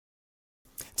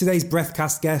Today's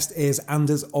Breathcast guest is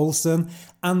Anders Ollson.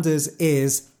 Anders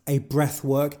is a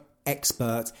breathwork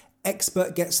expert.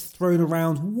 Expert gets thrown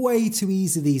around way too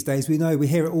easy these days. We know, we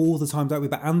hear it all the time, don't we?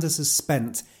 But Anders has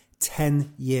spent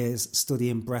 10 years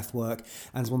studying breathwork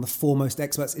and is one of the foremost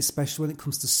experts, especially when it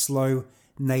comes to slow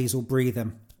nasal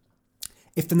breathing.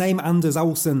 If the name Anders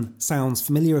Ollson sounds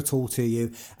familiar at all to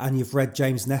you and you've read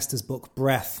James Nestor's book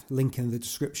Breath, link in the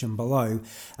description below,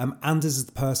 Anders is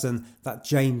the person that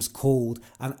James called,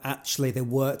 and actually they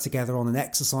worked together on an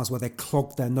exercise where they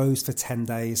clogged their nose for 10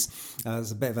 days.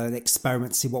 As a bit of an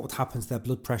experiment to see what would happen to their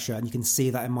blood pressure, and you can see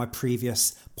that in my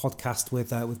previous podcast with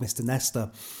Mr. Nestor.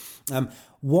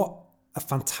 What a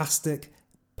fantastic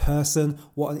person,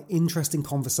 what an interesting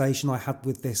conversation I had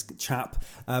with this chap,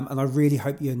 and I really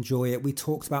hope you enjoy it. We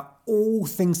talked about all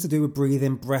things to do with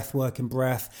breathing, breath work and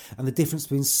breath, and the difference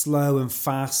between slow and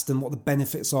fast and what the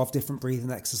benefits are of different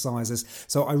breathing exercises.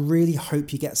 So I really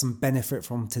hope you get some benefit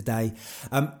from today.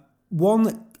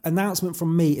 One announcement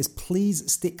from me is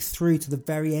please stick through to the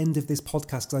very end of this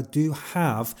podcast, because I do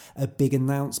have a big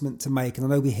announcement to make. And I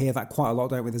know we hear that quite a lot,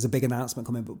 don't we? There's a big announcement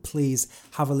coming, but please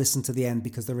have a listen to the end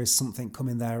because there is something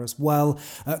coming there as well.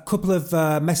 A couple of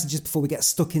messages before we get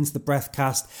stuck into the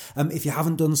Breathcast. If you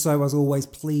haven't done so, as always,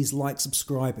 please like,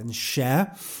 subscribe and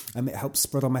share. It helps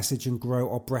spread our message and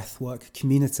grow our breathwork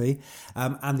community.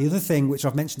 And the other thing, which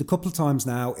I've mentioned a couple of times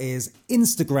now, is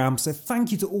Instagram. So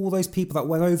thank you to all those people that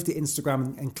went over to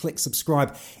Instagram and click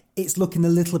subscribe. It's looking a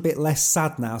little bit less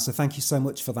sad now, so thank you so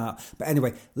much for that. But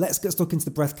anyway, let's get stuck into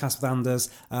the Breathcast with Anders.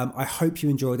 I hope you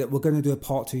enjoyed it. We're going to do a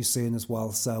part 2 soon as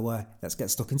well, so let's get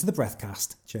stuck into the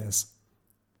Breathcast. Cheers.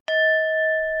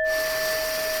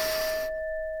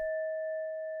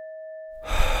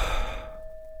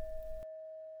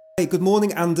 Hey, good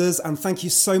morning, Anders, and thank you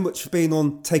so much for being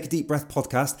on Take a Deep Breath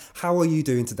podcast. How are you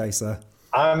doing today, sir?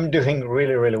 I'm doing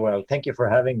really, really well. Thank you for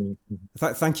having me.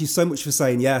 Thank you so much for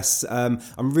saying yes. I'm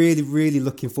really, really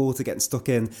looking forward to getting stuck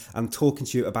in and talking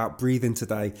to you about breathing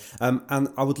today. And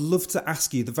I would love to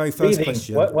ask you the very first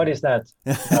question. What is that?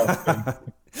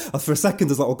 For a second,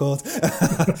 I was like, oh God.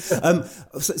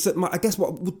 I guess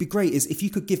what would be great is if you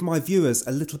could give my viewers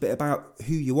a little bit about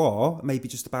who you are, maybe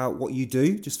just about what you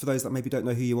do, just for those that maybe don't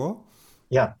know who you are.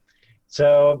 Yeah.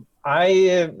 So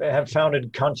I have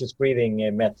founded Conscious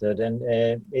breathing method, and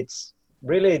it's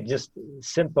really just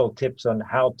simple tips on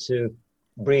how to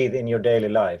breathe in your daily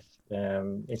life.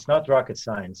 It's not rocket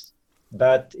science,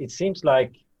 but it seems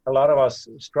like a lot of us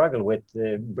struggle with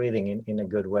breathing in a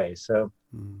good way. So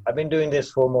I've been doing this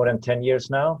for more than 10 years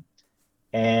now.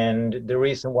 And the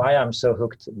reason why I'm so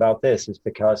hooked about this is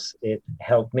because it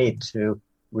helped me to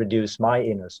reduce my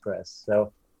inner stress.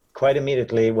 So quite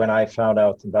immediately when I found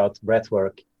out about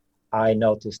breathwork, I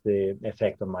noticed the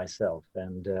effect on myself,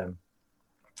 and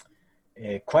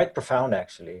quite profound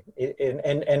actually.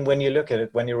 And when you look at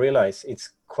it, when you realize it's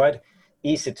quite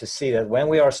easy to see that when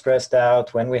we are stressed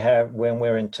out, when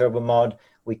we're in turbo mode,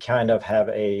 we kind of have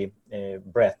a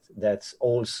breath that's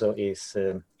also is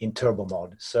in turbo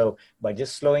mode. So by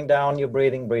just slowing down your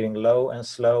breathing low and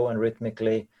slow and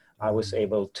rhythmically, I was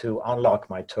able to unlock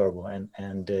my turbo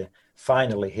and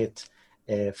finally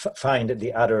find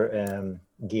the other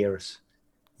gears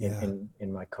in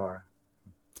my car.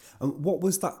 And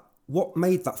what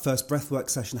made that first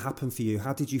breathwork session happen for you?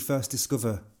 How did you first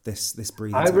discover this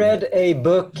breathing? I read a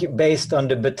book based on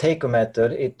the Buteyko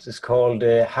method. It is called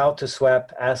How to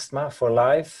Swap Asthma for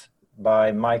Life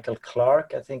by Michael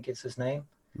Clark, I think it's his name.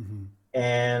 Mm-hmm.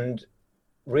 And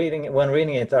when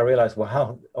reading it, I realized,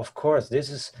 wow, of course, this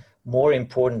is more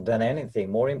important than anything,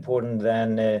 more important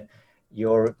than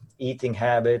your eating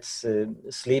habits,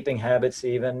 sleeping habits,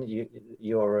 even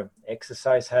your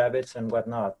exercise habits and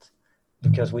whatnot,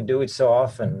 because we do it so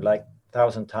often, like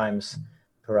 1,000 times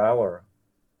per hour.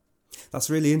 That's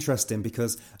really interesting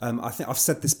because I think I've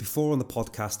said this before on the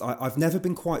podcast. I've never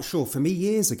been quite sure. For me,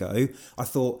 years ago, I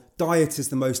thought diet is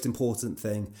the most important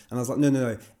thing. And I was like,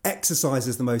 no, exercise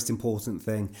is the most important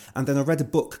thing. And then I read a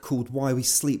book called Why We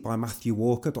Sleep by Matthew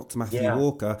Walker, Dr. Matthew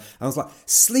Walker. And I was like,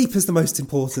 sleep is the most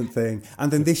important thing.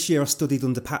 And then this year I studied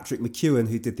under Patrick McEwen,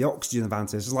 who did the oxygen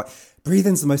advantage. I was like,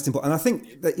 breathing's the most important. And I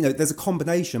think that, there's a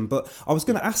combination. But I was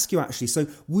going to ask you actually, so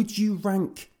would you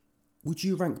rank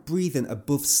breathing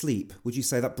above sleep? Would you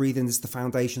say that breathing is the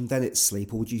foundation, then it's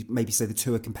sleep? Or would you maybe say the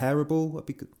two are comparable? What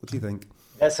do you think?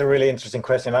 That's a really interesting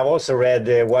question. I've also read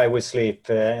Why We Sleep,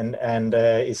 and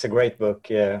it's a great book.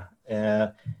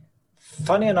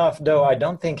 Funny enough, though, I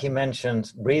don't think he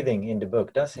mentions breathing in the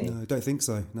book, does he? No, I don't think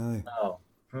so, no.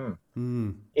 Oh.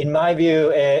 In my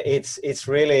view, it's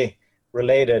really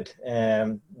related,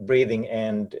 breathing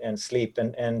and sleep.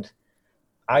 And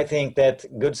I think that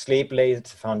good sleep lays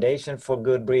the foundation for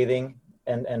good breathing,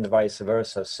 and vice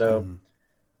versa. So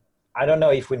I don't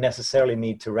know if we necessarily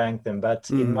need to rank them, but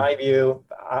in my view,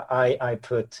 I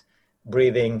put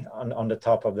breathing on the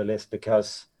top of the list, because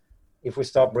if we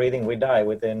stop breathing, we die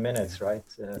within minutes, right?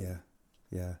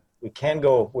 Yeah. We can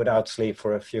go without sleep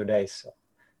for a few days,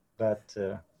 but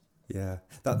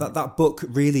that book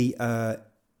really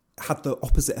had the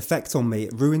opposite effect on me.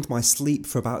 It ruined my sleep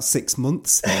for about 6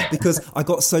 months because I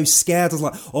got so scared. I was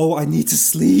like, oh, I need to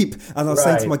sleep. And I was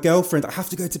saying to my girlfriend, I have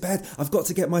to go to bed. I've got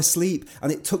to get my sleep.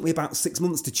 And it took me about 6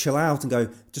 months to chill out and go,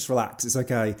 just relax. It's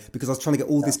okay. Because I was trying to get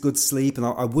all this good sleep and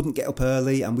I wouldn't get up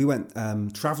early. And we went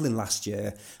traveling last year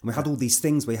and we had all these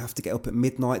things where you have to get up at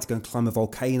midnight to go and climb a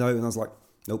volcano. And I was like,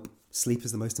 nope. Sleep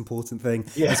is the most important thing.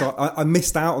 Yeah. And so I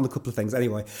missed out on a couple of things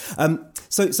anyway.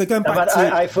 So going back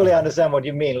to... I fully understand what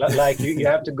you mean. Like you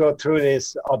have to go through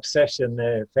this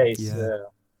obsession phase.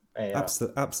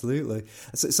 Absolutely.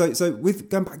 So with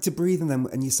going back to breathing then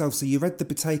and yourself, so you read the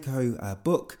Buteyko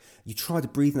book, you tried a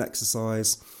breathing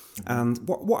exercise, and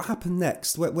what happened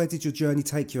next? Where did your journey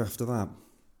take you after that?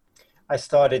 I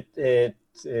started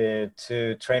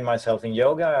to train myself in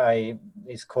yoga.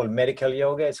 It's called medical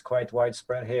yoga. It's quite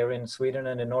widespread here in Sweden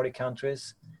and the Nordic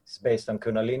countries. It's based on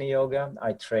Kundalini yoga.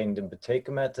 I trained the Buteyko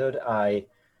method.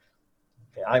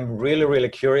 I'm really, really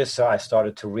curious, so I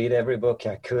started to read every book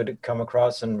I could come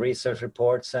across and research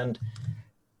reports, and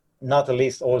not the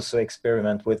least also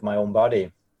experiment with my own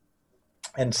body.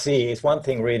 And see, it's one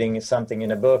thing reading something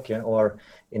in a book or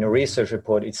in a research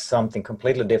report, it's something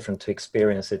completely different to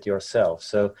experience it yourself.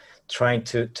 So trying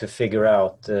to figure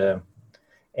out,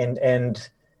 and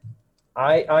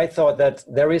I thought that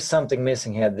there is something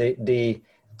missing here.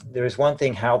 There is one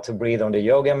thing how to breathe on the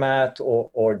yoga mat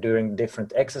or during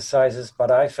different exercises,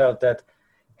 but I felt that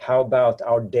how about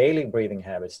our daily breathing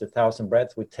habits, the 1,000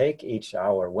 breaths we take each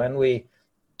hour, when we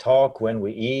talk, when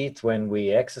we eat, when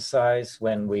we exercise,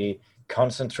 when we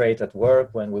concentrate at work,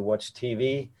 when we watch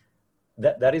TV.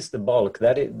 That is the bulk.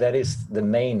 That is the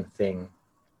main thing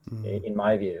in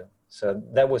my view. So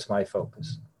that was my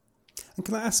focus. And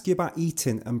can I ask you about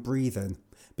eating and breathing?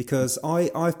 Because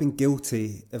I've been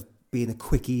guilty of being a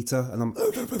quick eater,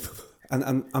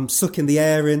 and I'm sucking the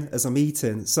air in as I'm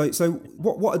eating. So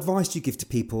what advice do you give to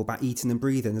people about eating and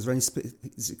breathing?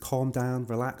 Is it calm down,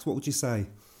 relax? What would you say?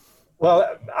 Well,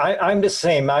 I'm the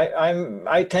same.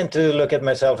 I tend to look at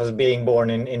myself as being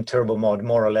born in turbo mode,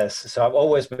 more or less. So I've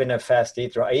always been a fast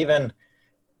eater. Even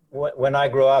when I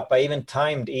grew up, I even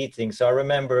timed eating. So I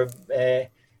remember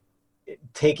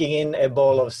taking in a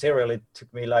bowl of cereal. It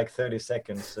took me like 30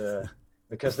 seconds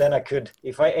because then I could,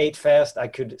 if I ate fast, I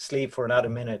could sleep for another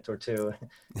minute or two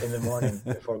in the morning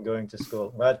before going to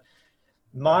school. But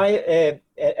my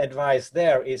advice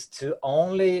there is to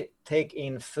only take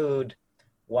in food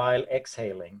while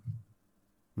exhaling.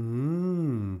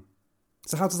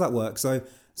 So how does that work? So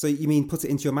you mean put it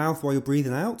into your mouth while you're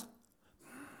breathing out?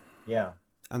 Yeah.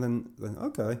 And then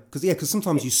okay, because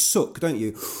sometimes you suck, don't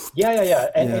you? Yeah.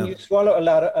 And you swallow a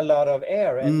lot of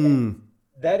air, and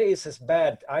that is as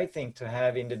bad, I think, to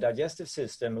have in the digestive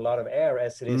system a lot of air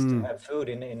as it is to have food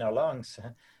in our lungs.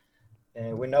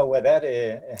 We know where that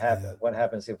happens. What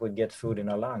happens if we get food in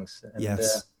our lungs? And,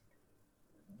 yes.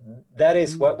 That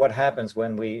is what happens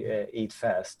when we eat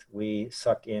fast. We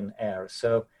suck in air.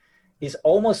 So it's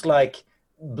almost like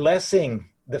blessing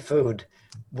the food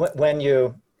when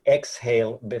you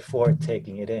exhale before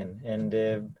taking it in.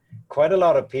 And quite a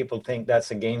lot of people think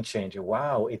that's a game changer.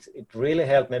 Wow, it really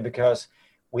helped me, because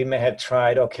we may have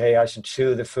tried, okay, I should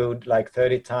chew the food like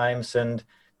 30 times, and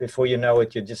before you know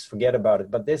it, you just forget about it.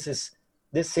 But this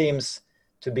seems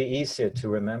to be easier to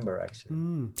remember, actually.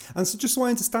 And so just so I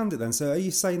understand it then, so are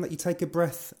you saying that you take a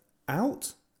breath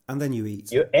out and then you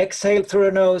eat? You exhale through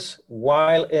the nose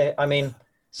while,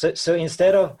 so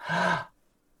instead of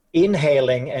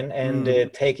inhaling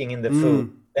and taking in the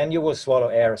food, then you will swallow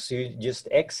air. So you just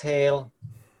exhale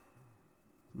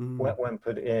when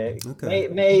put,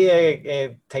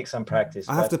 may take some practice.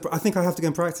 I think I have to go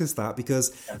and practice that,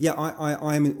 because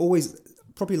I'm always...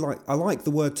 probably I like the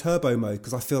word turbo mode,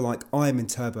 because I feel like I'm in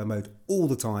turbo mode all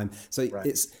the time. So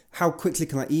it's how quickly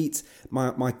can I eat?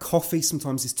 My coffee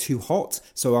sometimes is too hot,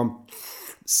 so I'm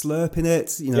slurping it,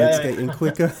 to get in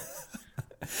quicker.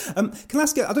 Can I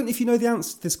ask you, I don't know if you know the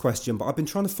answer to this question, but I've been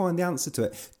trying to find the answer to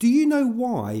it. Do you know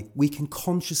why we can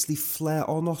consciously flare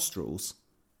our nostrils?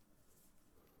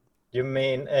 You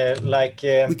mean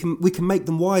we can make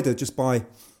them wider just by,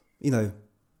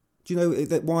 do you know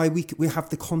that why we have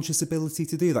the conscious ability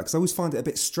to do that? Because I always find it a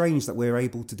bit strange that we're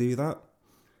able to do that.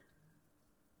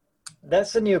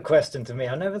 That's a new question to me.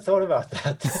 I never thought about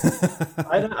that.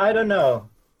 I don't know.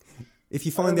 If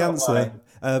you find the answer,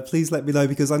 please let me know,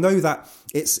 because I know that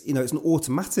it's an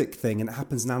automatic thing and it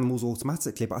happens in animals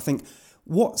automatically. But I think,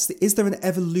 is there an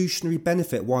evolutionary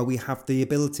benefit why we have the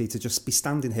ability to just be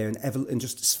standing here and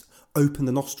just open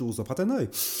the nostrils up? I don't know.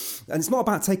 And it's not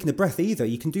about taking a breath either.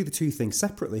 You can do the two things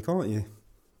separately, can't you?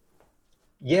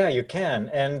 Yeah, you can.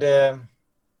 And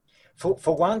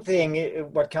for one thing,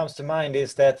 what comes to mind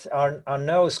is that our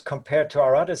nose, compared to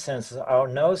our other senses, our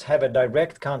nose have a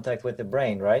direct contact with the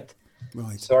brain, right?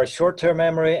 Right. So our short-term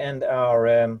memory and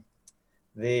our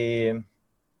the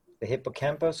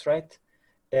hippocampus, right?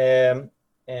 And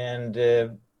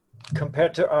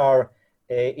compared to our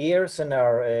ears and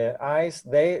our eyes,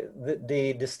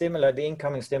 the stimuli, the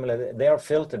incoming stimuli, they are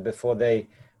filtered before they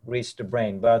reach the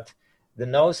brain. But the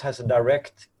nose has a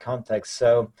direct contact.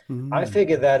 So I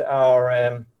figure that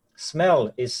our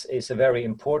smell is a very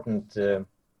important thing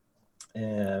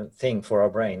for our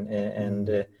brain,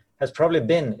 and has probably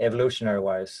been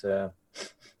evolutionary-wise.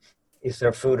 Is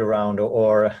there food around,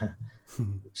 or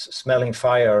smelling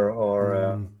fire,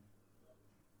 or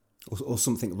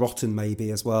something rotten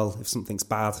maybe as well. If something's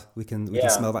bad, we can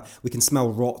smell that. We can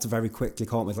smell rot very quickly,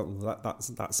 can't we?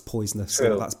 That's poisonous.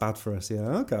 So that's bad for us.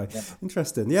 Yeah. Okay. Yeah.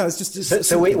 Interesting. Yeah. It's just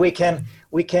so we can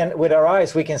with our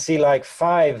eyes we can see like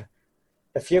a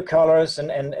few colors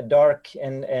and dark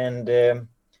and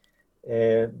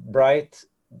bright,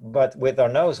 but with our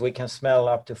nose we can smell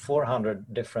up to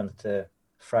 400 different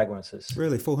fragrances.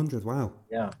 Really, 400? Wow.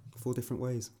 Yeah. 4 different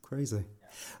ways. Crazy.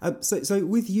 So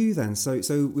with you then, so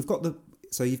we've got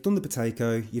you've done the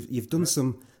potato, you've done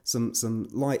some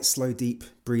light, slow, deep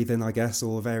breathing, I guess,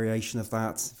 or a variation of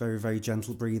that, very, very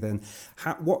gentle breathing.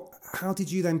 How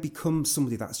did you then become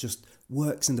somebody that's just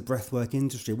works in the breathwork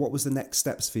industry? What was the next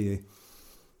steps for you?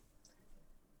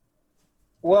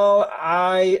 Well,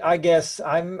 I guess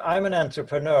I'm an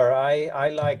entrepreneur. I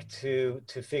like to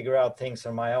figure out things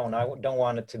on my own. I don't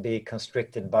want it to be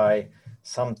constricted by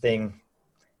something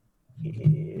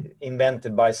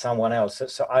invented by someone else.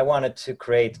 So I wanted to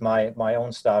create my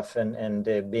own stuff and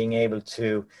being able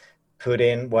to put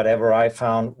in whatever I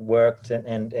found worked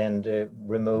and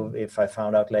remove if I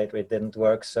found out later it didn't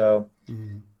work. So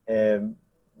in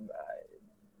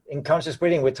conscious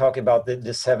breathing, we talk about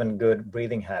the 7 good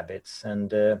breathing habits. And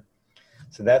so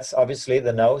that's obviously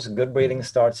the nose. Good breathing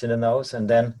starts in the nose. And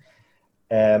then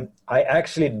I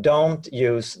actually don't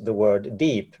use the word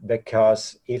deep,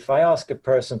 because if I ask a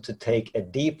person to take a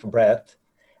deep breath,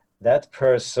 that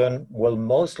person will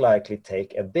most likely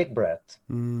take a big breath.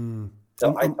 So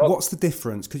what's the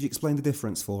difference? Could you explain the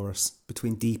difference for us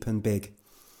between deep and big?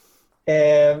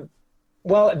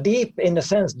 Well, deep in a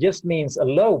sense just means a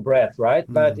low breath, right?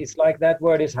 But it's like that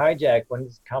word is hijacked when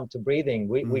it comes to breathing.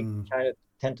 We kind of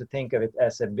tend to think of it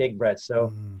as a big breath.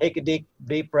 So take a deep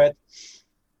breath.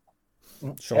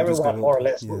 Everyone more or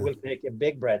less will take a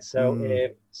big breath. So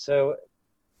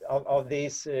of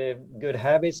these good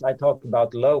habits, I talk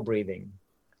about low breathing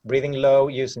low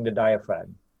using the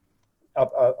diaphragm,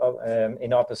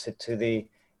 in opposite to the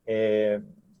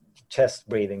chest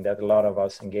breathing that a lot of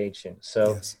us engage in.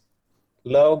 So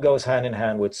low goes hand in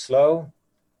hand with slow.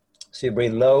 So you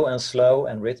breathe low and slow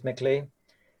and rhythmically.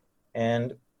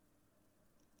 And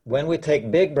when we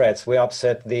take big breaths, we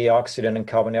upset the oxygen and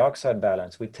carbon dioxide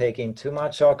balance. We take in too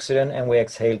much oxygen and we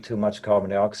exhale too much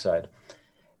carbon dioxide.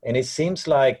 And it seems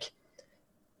like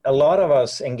a lot of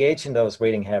us engage in those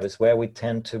breathing habits where we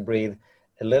tend to breathe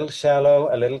a little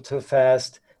shallow, a little too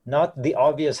fast, not the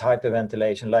obvious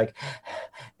hyperventilation like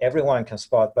everyone can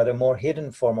spot, but a more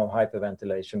hidden form of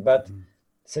hyperventilation. But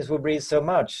since we breathe so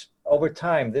much, over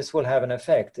time, this will have an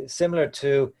effect. It's similar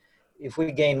to if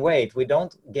we gain weight, we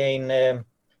don't gain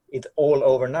it all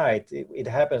overnight. It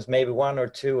happens maybe 1 or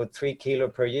 2 or 3 kilo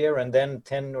per year, and then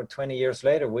 10 or 20 years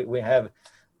later, we have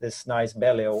this nice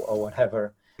belly or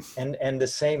whatever. And the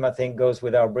same, I think, goes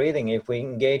with our breathing. If we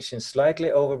engage in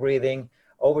slightly over breathing,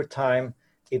 over time,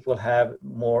 it will have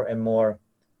more and more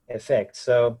effect.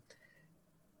 So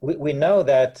we know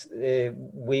that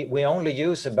we only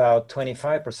use about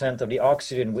 25% of the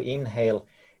oxygen we inhale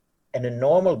in a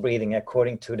normal breathing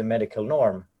according to the medical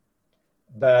norm.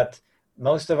 But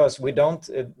most of us, we don't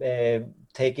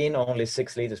take in only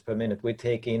 6 liters per minute. We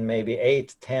take in maybe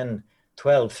 8, 10,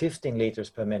 12, 15 liters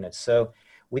per minute. So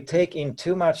we take in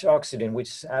too much oxygen, which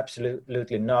is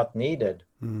absolutely not needed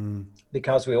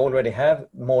because we already have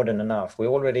more than enough. We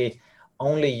already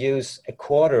only use a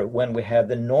quarter when we have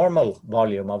the normal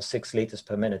volume of 6 liters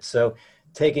per minute. So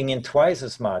taking in twice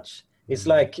as much, it's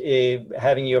like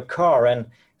having your car and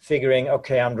figuring,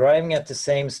 okay, I'm driving at the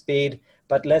same speed,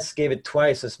 but let's give it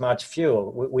twice as much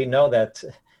fuel. We know that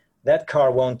that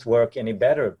car won't work any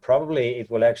better. Probably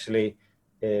it will actually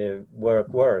work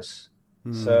worse.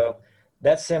 So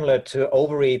that's similar to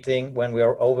overeating when we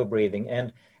are overbreathing.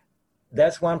 And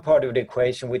that's one part of the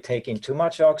equation. We take in too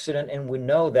much oxygen, and we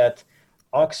know that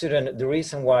oxygen, the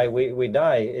reason why we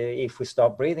die if we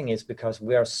stop breathing is because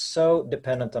we are so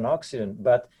dependent on oxygen.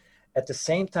 But at the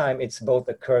same time, it's both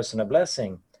a curse and a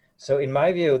blessing. So in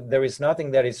my view, there is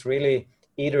nothing that is really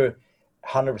either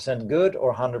 100% good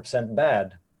or 100%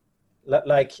 bad.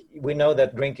 Like we know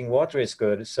that drinking water is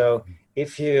good. So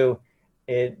if you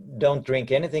don't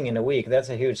drink anything in a week, that's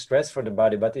a huge stress for the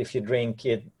body. But if you drink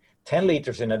 10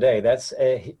 liters in a day, that's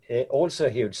also a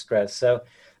huge stress. So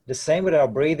the same with our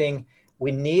breathing,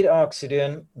 we need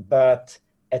oxygen, but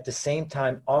at the same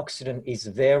time, oxygen is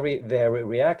very, very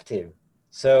reactive.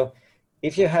 So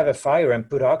if you have a fire and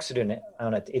put oxygen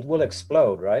on it, it will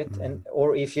explode, right? And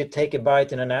or if you take a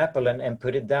bite in an apple and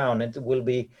put it down, it will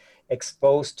be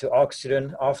exposed to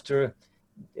oxygen. After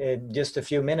just a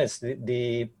few minutes,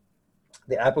 the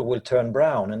apple will turn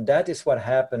brown. And that is what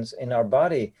happens in our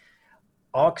body.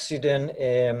 Oxygen,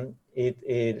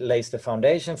 it lays the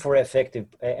foundation for effective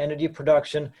energy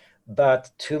production,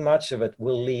 but too much of it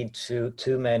will lead to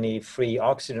too many free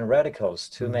oxygen radicals,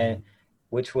 too many,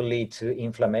 which will lead to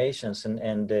inflammations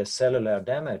and cellular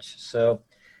damage. So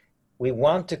we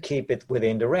want to keep it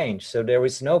within the range. So there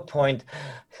is no point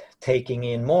taking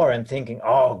in more and thinking,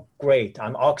 oh, great,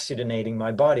 I'm oxygenating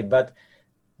my body. But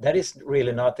that is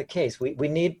really not the case. We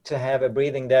need to have a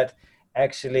breathing that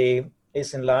actually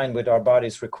is in line with our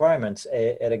body's requirements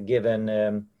at a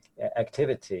given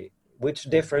activity, which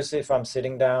differs if I'm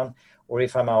sitting down or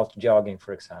if I'm out jogging,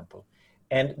 for example.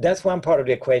 And that's one part of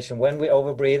the equation. When we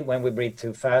overbreathe, when we breathe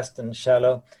too fast and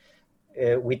shallow,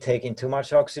 we take in too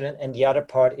much oxygen. And the other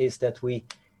part is that we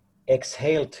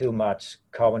exhale too much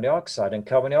carbon dioxide. And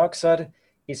carbon dioxide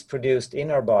is produced in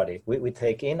our body. We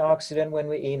take in oxygen when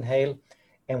we inhale,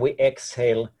 and we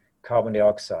exhale carbon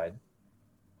dioxide.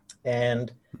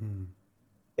 And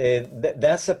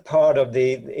that's a part of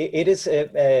it is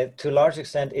to a large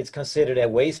extent, it's considered a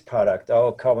waste product.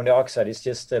 Oh, carbon dioxide is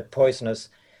just a poisonous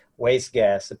waste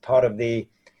gas, a part of the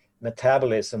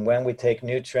metabolism. When we take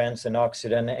nutrients and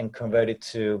oxygen and convert it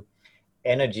to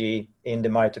energy in the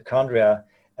mitochondria,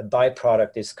 a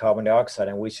byproduct is carbon dioxide,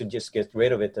 and we should just get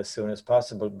rid of it as soon as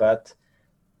possible. But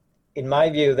in my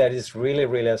view, that is really,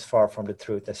 really as far from the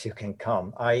truth as you can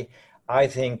come. I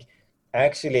think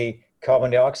actually carbon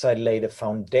dioxide laid the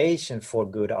foundation for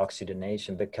good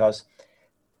oxygenation, because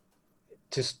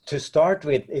to start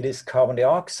with, it is carbon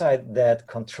dioxide that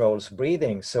controls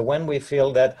breathing. So when we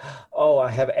feel that, oh,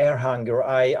 I have air hunger,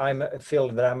 I feel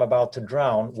that I'm about to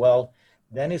drown, well,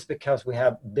 then it's because we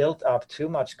have built up too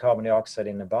much carbon dioxide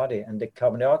in the body. And the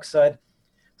carbon dioxide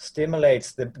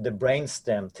stimulates the brain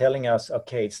stem, telling us,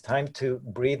 okay, it's time to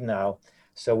breathe now.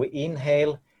 So we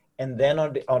inhale, and then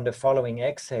on the following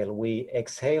exhale, we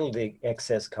exhale the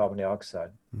excess carbon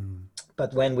dioxide.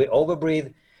 But when we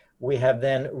overbreathe, we have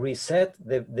then reset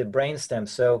the brain stem.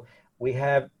 So we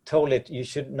have told it, you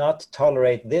should not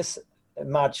tolerate this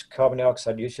much carbon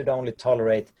dioxide, you should only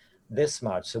tolerate this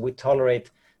much. So we tolerate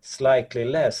slightly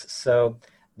less. So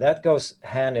that goes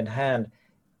hand in hand.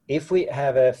 If we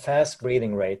have a fast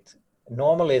breathing rate,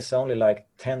 normally it's only like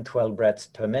 10, 12 breaths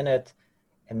per minute.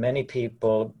 And many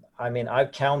people, I mean,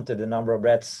 I've counted the number of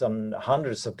breaths on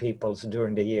hundreds of people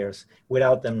during the years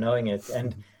without them knowing it.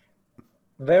 And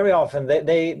very often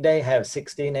they have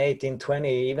 16, 18,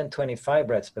 20, even 25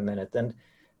 breaths per minute. And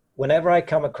whenever I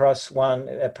come across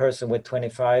a person with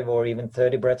 25 or even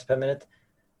 30 breaths per minute,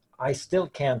 I still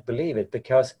can't believe it,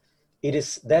 because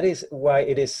that is why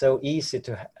it is so easy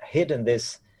to hide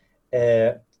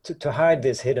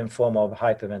this hidden form of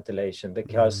hyperventilation,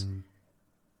 because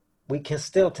we can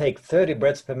still take 30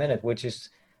 breaths per minute, which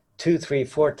is 2, 3,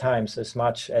 4 times as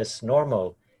much as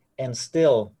normal, and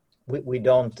still we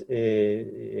don't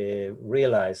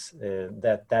realize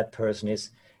that person is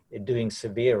doing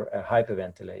severe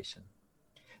hyperventilation.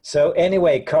 So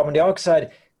anyway, carbon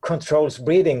dioxide controls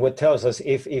breathing, what tells us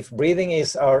if breathing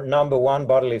is our number one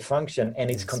bodily function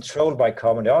and it's controlled by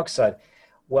carbon dioxide,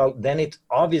 well, then it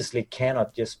obviously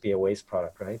cannot just be a waste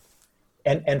product, right?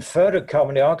 And further,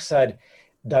 carbon dioxide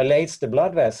dilates the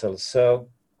blood vessels. So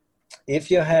if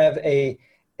you have a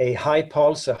high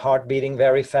pulse, a heart beating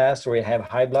very fast, or you have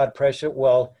high blood pressure,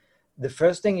 well, the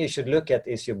first thing you should look at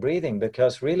is your breathing,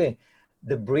 because really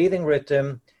the breathing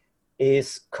rhythm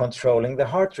is controlling the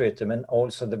heart rhythm and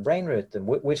also the brain rhythm,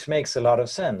 which makes a lot of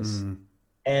sense.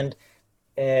 And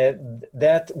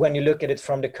that, when you look at it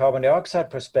from the carbon dioxide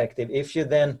perspective, if you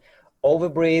then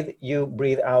overbreathe, you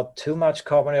breathe out too much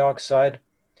carbon dioxide,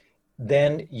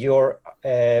 then your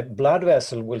blood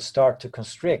vessel will start to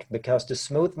constrict, because the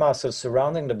smooth muscles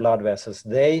surrounding the blood vessels,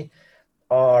 they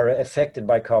are affected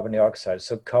by carbon dioxide.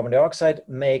 So carbon dioxide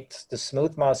makes the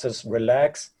smooth muscles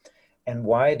relax and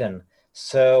widen.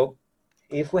 So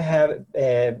if we have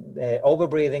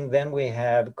overbreathing, then we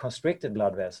have constricted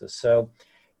blood vessels. So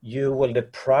you will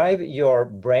deprive your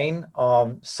brain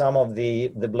of some of the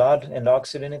blood and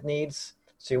oxygen it needs.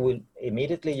 So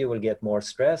you will get more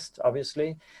stressed,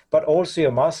 obviously, but also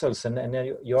your muscles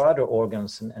and your other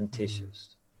organs and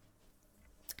tissues.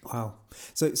 Wow.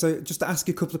 So just to ask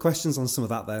you a couple of questions on some of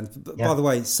that then. Yeah. By the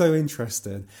way, so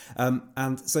interesting.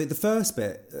 And so the first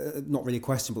bit, not really a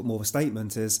question, but more of a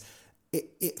statement, is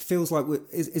it feels like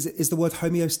is the word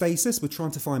homeostasis? We're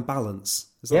trying to find balance.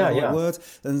 Is that the right word?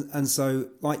 And so,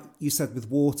 like you said, with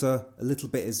water, a little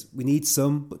bit is we need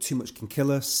some, but too much can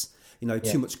kill us.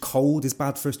 Too much cold is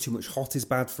bad for us. Too much hot is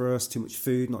bad for us. Too much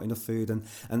food, not enough food, and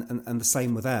the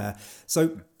same with air.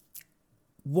 So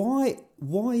why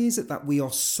is it that we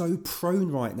are so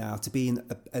prone right now to being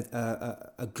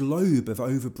a globe of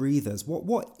overbreathers?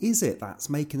 What is it that's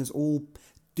making us all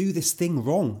do this thing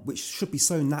wrong, which should be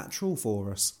so natural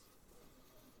for us?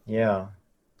 Yeah,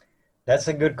 that's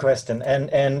a good question.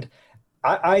 And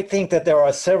I think that there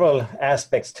are several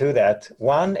aspects to that.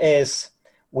 One is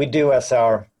we do as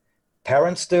our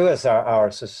parents do, as our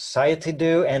society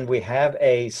do, and we have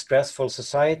a stressful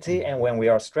society. And when we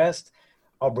are stressed,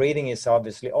 our breathing is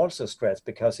obviously also stressed,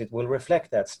 because it will reflect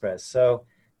that stress. So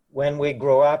when we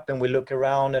grow up and we look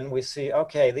around and we see,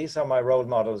 okay, these are my role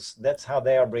models, that's how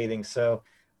they are breathing, so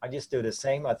I just do the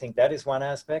same. I think that is one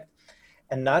aspect.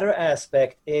 Another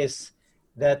aspect is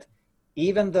that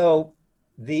even though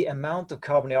the amount of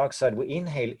carbon dioxide we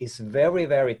inhale is very,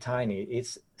 very tiny,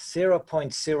 it's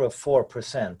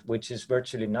 0.04%, which is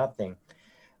virtually nothing.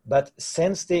 But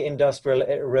since the Industrial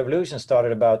Revolution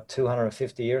started about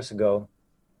 250 years ago,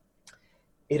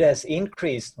 it has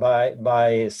increased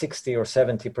by 60 or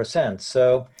 70%.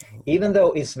 So even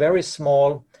though it's very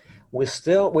small, we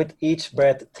still, with each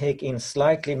breath, take in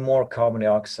slightly more carbon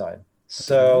dioxide.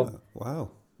 So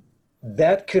wow,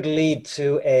 that could lead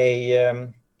to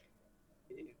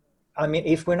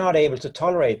if we're not able to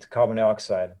tolerate carbon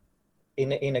dioxide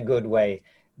in a good way,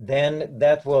 then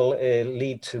that will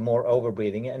lead to more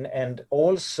overbreathing. And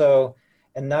also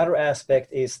another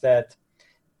aspect is that,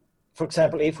 for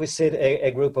example, if we sit a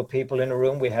group of people in a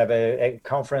room, we have a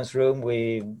conference room,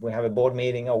 we have a board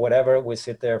meeting or whatever, we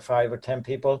sit there 5 or 10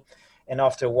 people, and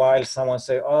after a while someone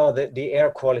say, oh, the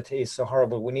air quality is so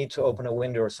horrible, we need to open a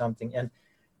window or something. And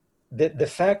the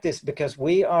fact is, because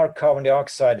we are carbon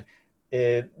dioxide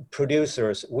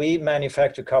producers, we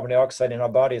manufacture carbon dioxide in our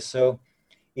bodies. So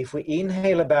if we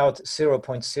inhale about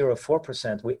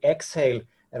 0.04%, we exhale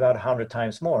about 100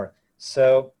 times more,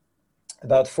 so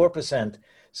about 4%.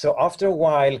 So after a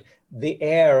while, the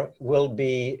air will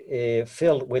be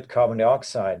filled with carbon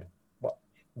dioxide.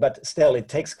 But still, it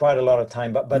takes quite a lot of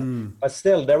time. But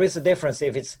still, there is a difference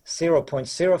if it's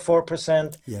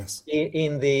 0.04%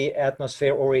 in the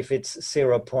atmosphere, or if it's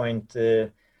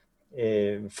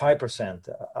 0.5%.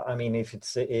 I mean, if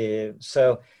it's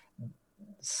so,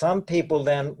 some people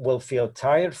then will feel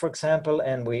tired, for example,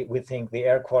 and we think the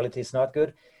air quality is not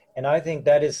good. And I think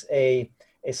that is a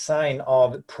sign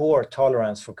of poor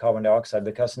tolerance for carbon dioxide,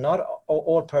 because not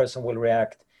all person will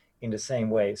react in the same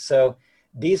way. So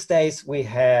these days we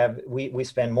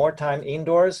spend more time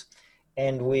indoors,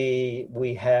 and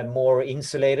we have more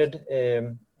insulated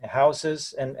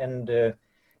houses and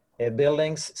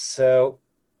buildings. So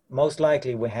most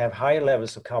likely we have higher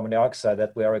levels of carbon dioxide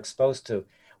that we are exposed to,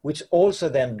 which also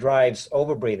then drives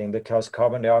overbreathing, because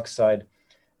carbon dioxide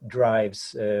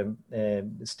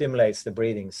stimulates the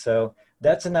breathing. So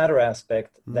that's another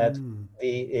aspect, that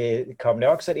the carbon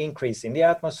dioxide increase in the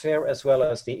atmosphere as well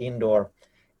as the indoor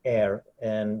air.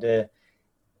 And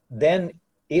then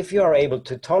if you are able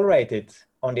to tolerate it,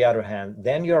 on the other hand,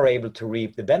 then you are able to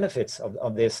reap the benefits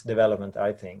of this development,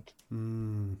 I think.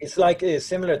 It's like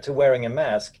similar to wearing a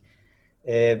mask,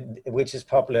 which is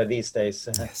popular these days.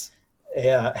 Yes.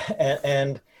 Yeah,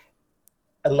 and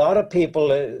a lot of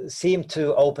people seem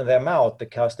to open their mouth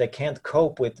because they can't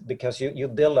cope with, because you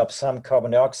build up some carbon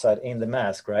dioxide in the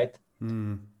mask, right?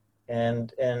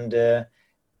 And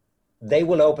they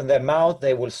will open their mouth,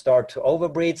 they will start to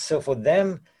overbreathe. So for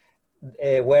them,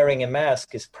 wearing a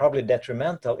mask is probably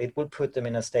detrimental. It will put them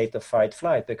in a state of fight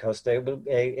flight, because they will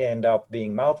end up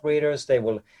being mouth breathers. They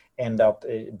will end up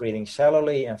breathing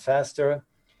shallowly and faster.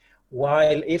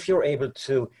 While if you're able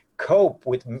to cope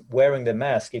with wearing the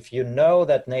mask, if you know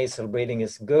that nasal breathing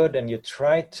is good and you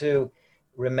try to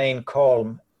remain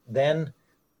calm, then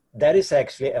that is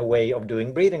actually a way of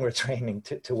doing breathing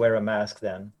retraining to wear a mask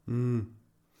then. And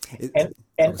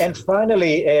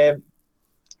finally,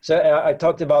 I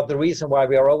talked about the reason why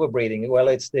we are overbreathing. Well,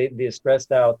 it's the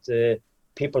stressed out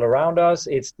people around us.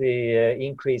 It's the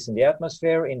increase in the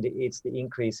atmosphere. It's the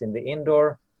increase in the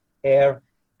indoor air.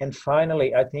 And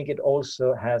finally, I think it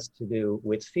also has to do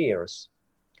with fears.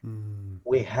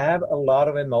 We have a lot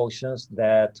of emotions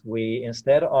that we,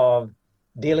 instead of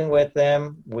dealing with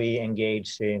them, we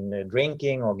engage in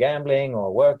drinking or gambling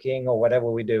or working or whatever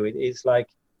we do. It's like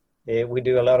we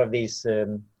do a lot of these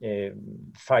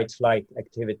fight flight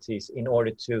activities in order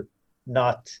to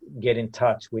not get in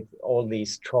touch with all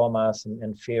these traumas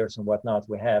and fears and whatnot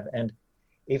we have. And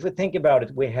if we think about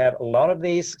it, we have a lot of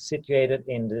these situated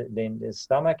in the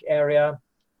stomach area,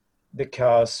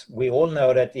 because we all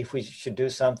know that if we should do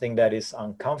something that is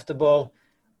uncomfortable,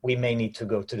 we may need to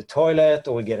go to the toilet,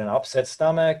 or we get an upset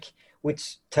stomach,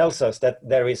 which tells us that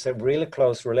there is a really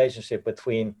close relationship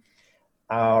between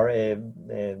our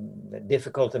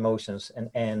difficult emotions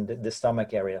and the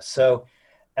stomach area. So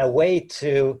a way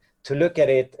to look at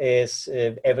it is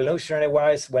evolutionary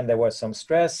wise, when there was some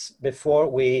stress before,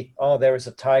 there is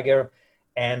a tiger,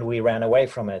 and we ran away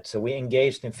from it. So we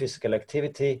engaged in physical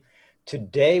activity.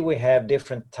 Today we have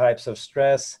different types of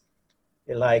stress,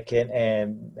 like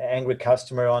an angry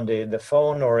customer on the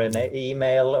phone or an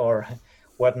email or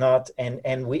whatnot,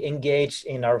 and we engage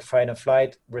in our fight and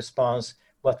flight response,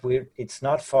 but it's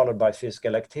not followed by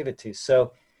physical activity.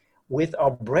 So with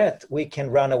our breath, we can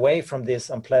run away from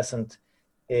these unpleasant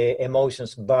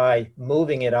emotions by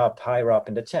moving it up higher up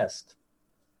in the chest.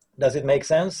 Does it make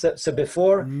sense? So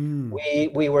before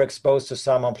we were exposed to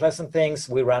some unpleasant things,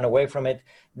 we ran away from it.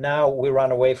 Now we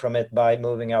run away from it by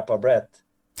moving up our breath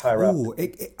higher up.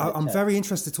 I'm very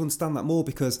interested to understand that more,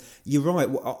 because you're right.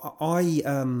 I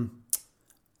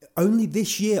only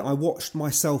this year I watched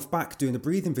myself back doing a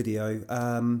breathing video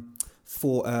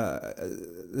for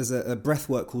there's a breath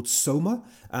work called Soma,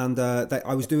 and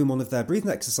I was doing one of their breathing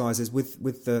exercises with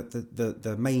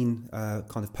the main kind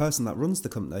of person that runs the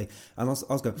company, and I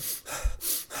was going,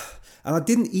 and I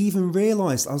didn't even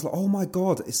realise. I was like, oh my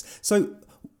god!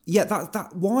 That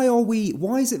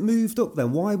why is it moved up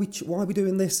then? Why are we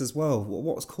doing this as well?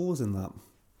 What's causing that?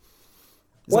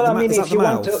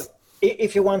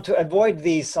 If you want to avoid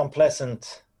these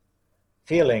unpleasant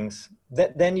feelings,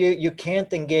 then you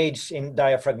can't engage in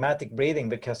diaphragmatic breathing,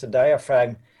 because the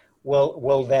diaphragm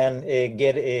will then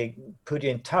put you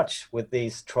in touch with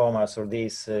these traumas or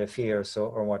these fears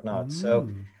or whatnot. So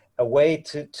a way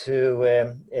to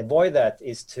avoid that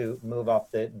is to move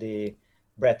up the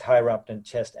breath higher up in the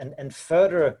chest. And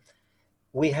further,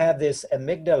 we have this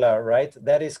amygdala, right?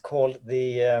 That is called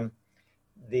the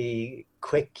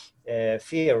quick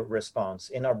fear response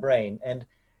in our brain. And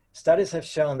studies have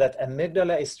shown that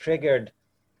amygdala is triggered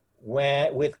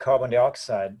with carbon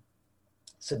dioxide.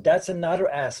 So that's another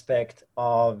aspect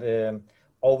of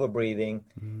overbreathing.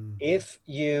 If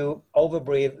you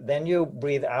overbreathe, then you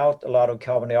breathe out a lot of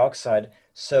carbon dioxide.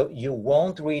 So you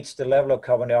won't reach the level of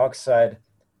carbon dioxide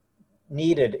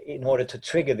needed in order to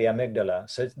trigger the amygdala.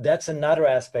 So that's another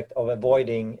aspect of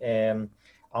avoiding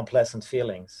unpleasant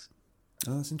feelings.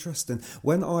 Oh, that's interesting.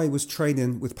 When I was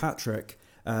training with Patrick,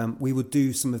 we would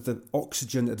do some of the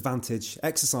oxygen advantage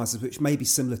exercises, which may be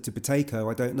similar to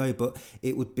Buteyko, I don't know, but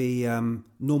it would be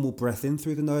normal breath in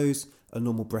through the nose, a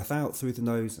normal breath out through the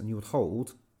nose, and you would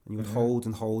hold, and you would hold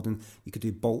and hold, and you could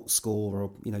do bolt score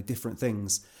or different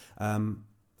things.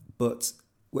 But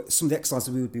some of the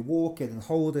exercises, we would be walking and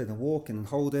holding and walking and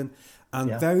holding,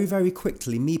 and very, very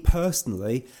quickly, me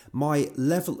personally, my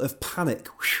level of panic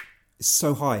is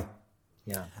so high.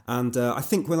 Yeah. And I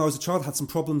think when I was a child, I had some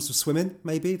problems with swimming.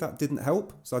 Maybe that didn't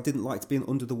help. So I didn't like to be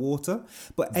under the water.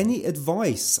 But any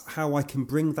advice how I can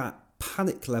bring that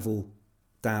panic level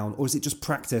down? Or is it just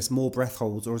practice, more breath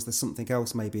holds? Or is there something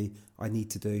else maybe I need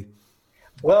to do?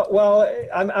 Well,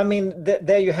 I mean,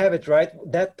 there you have it, right?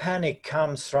 That panic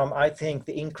comes from, I think,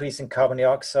 the increase in carbon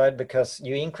dioxide, because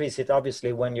you increase it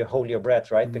obviously when you hold your breath,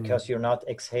 right? Because you're not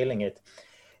exhaling it.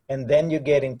 And then you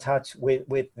get in touch with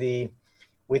the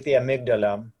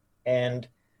amygdala. And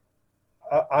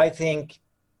I think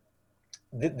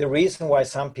the reason why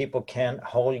some people can't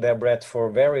hold their breath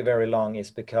for very, very long is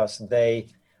because they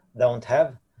don't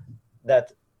have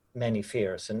that many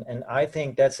fears. And I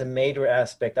think that's a major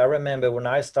aspect. I remember when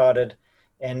I started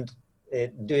and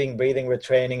doing breathing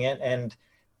retraining, and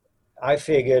I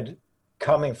figured,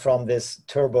 coming from this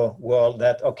turbo world,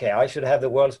 that, okay, I should have the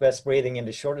world's best breathing in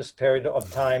the shortest period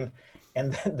of time.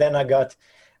 And then I got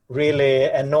really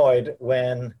annoyed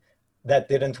when that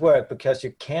didn't work, because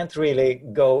you can't really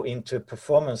go into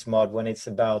performance mode when it's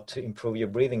about to improve your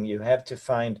breathing. You have to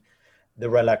find the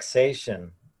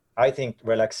relaxation. I think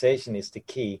relaxation is the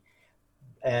key.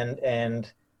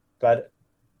 But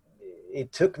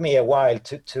it took me a while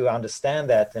to understand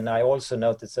that. And I also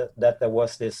noticed that there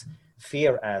was this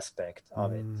fear aspect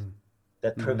of it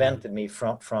that prevented me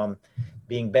from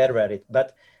being better at it.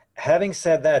 But having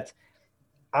said that,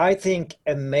 I think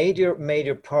a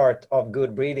major part of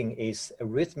good breathing is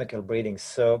rhythmical breathing.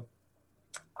 So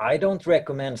I don't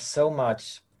recommend so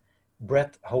much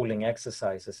breath holding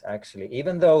exercises, actually,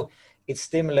 even though it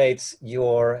stimulates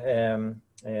your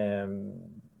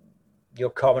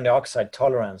carbon dioxide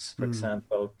tolerance, for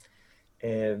example.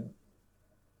 I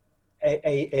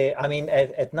mean,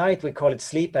 at night we call it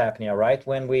sleep apnea, right?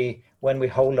 When we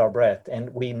hold our breath,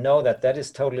 and we know that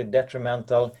is totally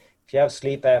detrimental. If you have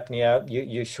sleep apnea,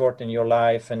 you shorten your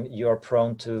life and you're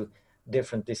prone to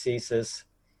different diseases.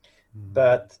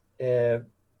 But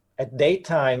at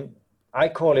daytime, I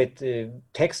call it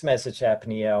text message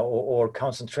apnea or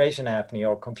concentration apnea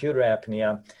or computer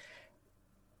apnea.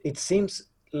 It seems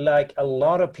like a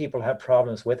lot of people have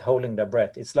problems with holding their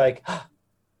breath. It's like,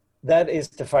 that is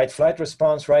the fight flight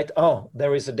response, right? Oh,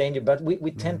 there is a danger. But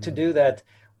we tend to do that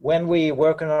when we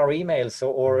work on our emails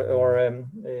or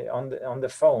on the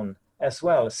phone as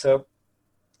well. So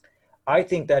I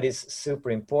think that is super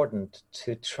important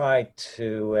to try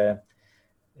to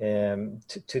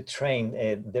train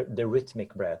the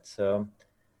rhythmic breath. So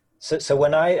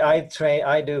when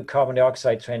I do carbon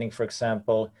dioxide training, for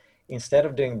example, instead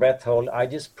of doing breath hold, I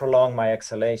just prolong my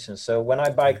exhalation. So when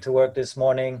I bike to work this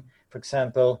morning, for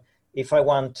example, if I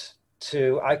want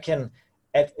to, I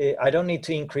don't need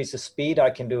to increase the speed. I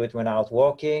can do it when out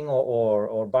walking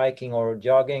or biking or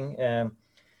jogging,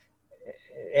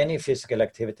 any physical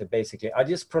activity, basically. I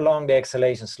just prolong the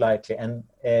exhalation slightly, and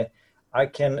I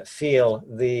can feel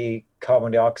the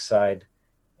carbon dioxide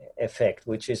effect,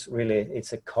 which is really,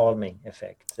 it's a calming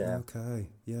effect. Okay,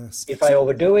 yes. If I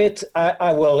overdo it,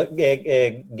 I will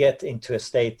get into a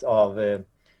state of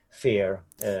fear.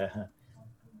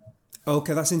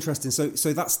 Okay, that's interesting.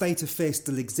 So that state of fear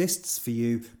still exists for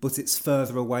you, but it's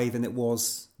further away than it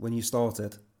was when you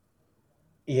started.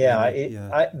 Yeah,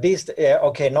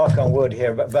 okay, knock on wood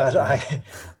here, but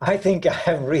I think I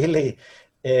have really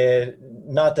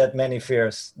not that many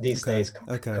fears these days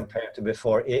compared to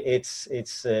before. It's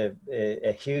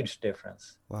a huge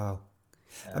difference. Wow.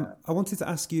 I wanted to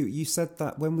ask you. You said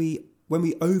that when we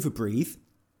overbreathe,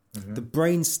 the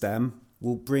brainstem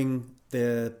will bring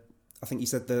I think you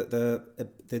said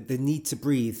the need to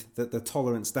breathe, the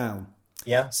tolerance down.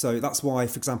 Yeah. So that's why,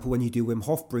 for example, when you do Wim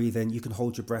Hof breathing, you can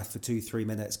hold your breath for 2-3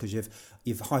 minutes because you've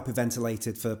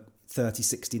hyperventilated for 30,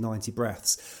 60, 90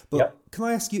 breaths. But can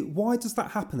I ask you, why does that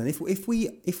happen? And if we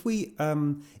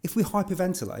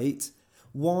hyperventilate,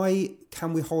 why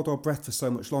can we hold our breath for so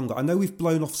much longer? I know we've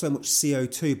blown off so much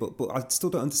CO2, but I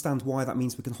still don't understand why that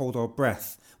means we can hold our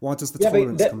breath. Why does the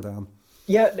tolerance come down?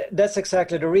 Yeah, that's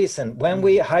exactly the reason. When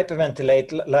we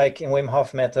hyperventilate, like in Wim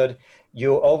Hof method,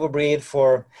 you overbreathe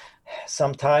for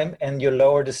some time and you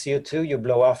lower the CO2, you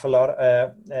blow off a lot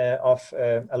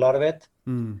of it.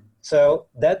 So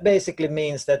that basically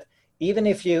means that even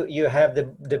if you have the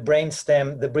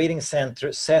brainstem, the breathing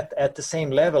center set at the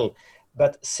same level,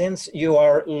 but since you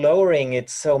are lowering it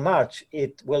so much,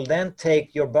 it will then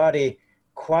take your body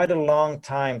quite a long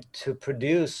time to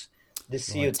produce the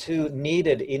CO2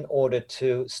 needed in order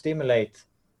to stimulate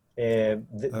the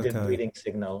breathing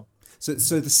signal. So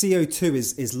the CO2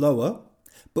 is lower,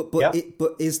 but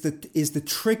is the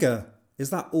trigger, is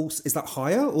that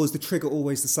higher, or is the trigger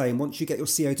always the same once you get your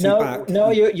CO2 back? No,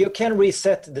 you can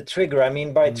reset the trigger. I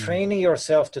mean, by training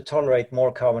yourself to tolerate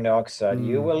more carbon dioxide,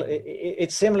 you will.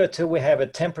 It's similar to, we have a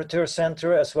temperature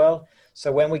center as well. So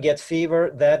when we get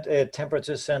fever, that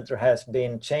temperature center has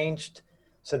been changed.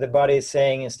 So the body is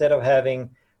saying, instead of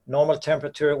having normal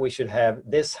temperature, we should have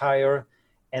this higher.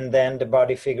 And then the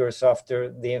body figures, after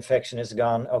the infection is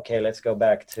gone, okay, let's go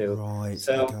back to. Right.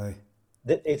 So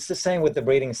it's the same with the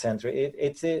breathing center.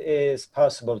 It is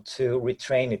possible to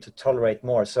retrain it to tolerate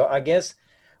more. So I guess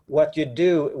what you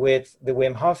do with the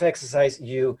Wim Hof exercise,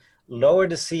 you lower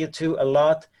the CO2 a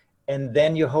lot, and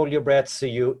then you hold your breath. So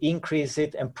you increase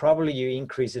it, and probably you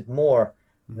increase it more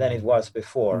than it was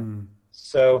before.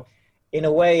 So in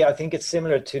a way, I think it's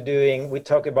similar to we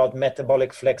talk about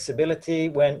metabolic flexibility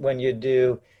when you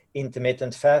do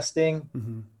intermittent fasting.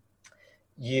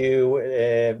 You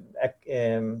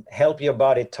help your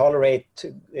body tolerate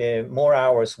more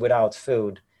hours without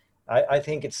food. I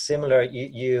think it's similar.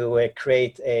 You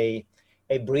create a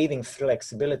breathing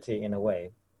flexibility in a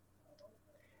way.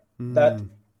 But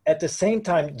at the same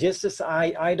time, just as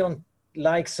I don't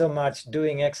like so much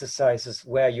doing exercises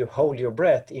where you hold your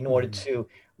breath in order to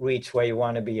reach where you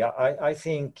want to be. I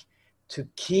think to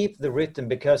keep the rhythm,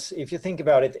 because if you think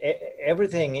about it,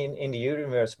 everything in the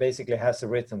universe basically has a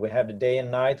rhythm. We have the day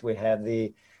and night, we have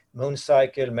the moon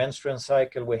cycle, menstrual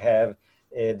cycle, we have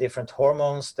different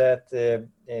hormones that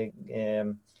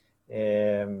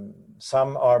some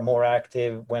are more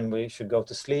active when we should go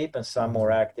to sleep and some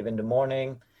more active in the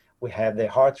morning. We have the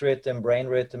heart rhythm, brain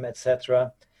rhythm,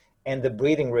 etc. And the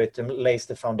breathing rhythm lays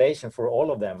the foundation for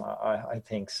all of them, I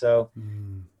think. So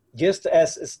just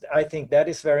as I think that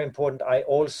is very important, I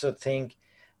also think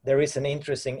there is an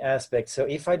interesting aspect. So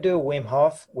if I do Wim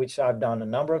Hof, which I've done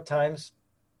a number of times,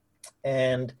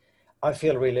 and I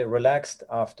feel really relaxed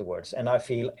afterwards and I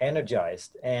feel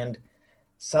energized. And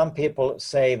some people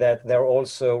say that they're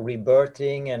also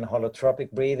rebirthing and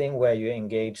holotropic breathing, where you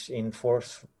engage in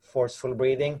forceful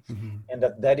breathing, and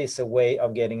that is a way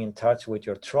of getting in touch with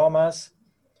your traumas.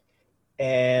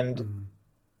 And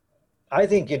I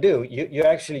think you do. You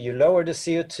actually you lower the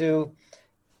CO2,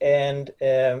 and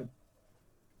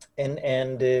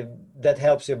that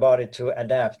helps your body to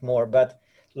adapt more. But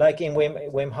like in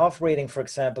Wim Hof breathing, for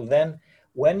example, then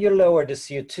when you lower the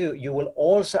CO2, you will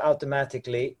also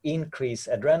automatically increase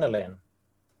adrenaline.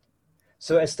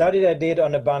 So a study I did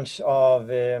on a bunch of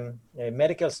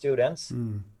medical students,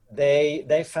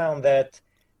 they found that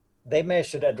they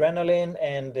measured adrenaline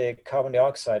and carbon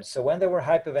dioxide. So when they were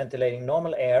hyperventilating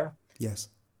normal air, yes,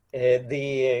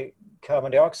 the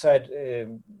carbon dioxide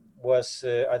was,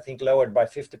 I think, lowered by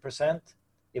 50%.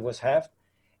 It was halved.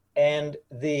 And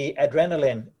the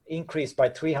adrenaline increased by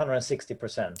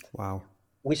 360%. Wow.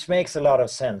 Which makes a lot of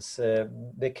sense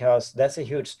because that's a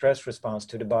huge stress response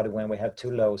to the body when we have too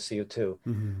low CO2.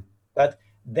 But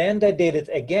then they did it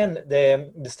again,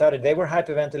 the study, they were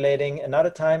hyperventilating another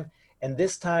time, and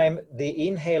this time the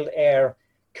inhaled air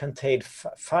contained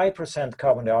 5%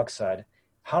 carbon dioxide,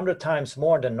 100 times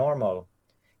more than normal.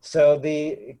 So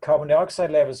the carbon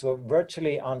dioxide levels were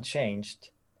virtually unchanged.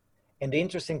 And the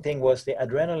interesting thing was the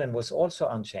adrenaline was also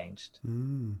unchanged,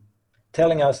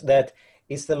 telling us that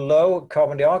it's the low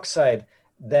carbon dioxide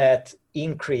that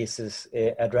increases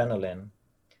adrenaline,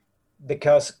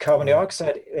 because carbon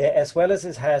dioxide, as well as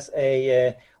it has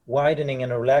a widening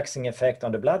and relaxing effect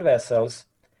on the blood vessels,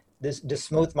 the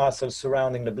smooth muscles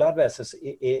surrounding the blood vessels,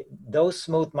 those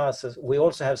smooth muscles, we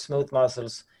also have smooth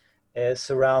muscles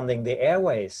surrounding the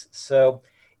airways. So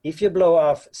if you blow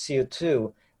off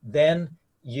CO2, then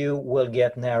you will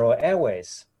get narrow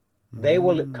airways. They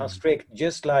will constrict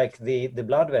just like the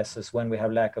blood vessels when we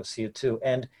have lack of CO2.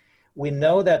 And we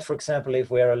know that, for example, if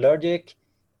we are allergic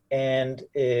and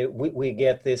we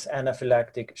get this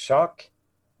anaphylactic shock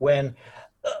when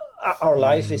our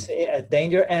life is at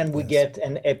danger, and we get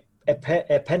an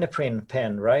epinephrine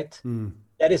pen, right?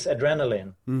 That is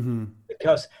adrenaline,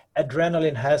 because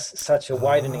adrenaline has such a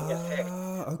widening effect.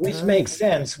 Which makes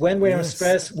sense. When we're in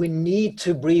stress, we need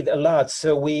to breathe a lot.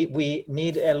 So we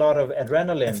need a lot of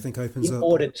adrenaline in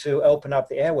order to open up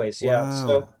the airways. Wow. Yeah.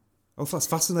 So, that's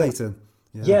fascinating.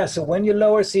 So when you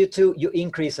lower CO2, you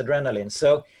increase adrenaline.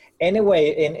 So anyway,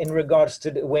 in regards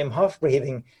to the Wim Hof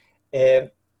breathing,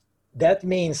 that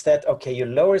means that, okay, you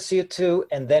lower CO2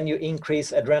 and then you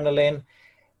increase adrenaline.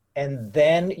 And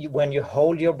then when you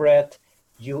hold your breath,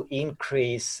 you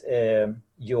increase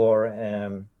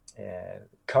your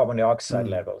carbon dioxide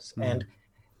levels,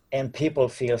 and people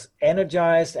feel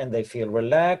energized, and they feel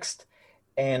relaxed,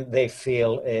 and they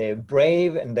feel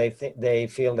brave, and they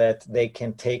feel that they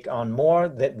can take on more,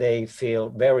 that they feel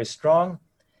very strong.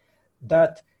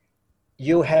 But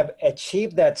you have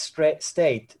achieved that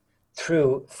state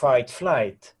through fight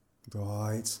flight,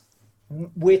 right?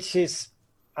 Which is,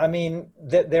 I mean,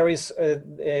 there is,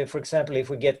 for example, if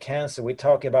we get cancer, we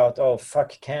talk about, oh,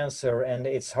 fuck cancer, and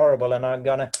it's horrible, and I'm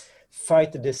gonna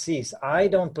fight the disease. I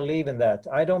don't believe in that.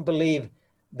 I don't believe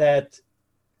that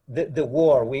the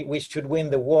war, we should win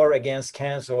the war against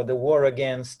cancer, or the war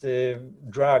against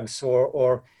drugs,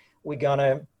 or we're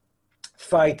gonna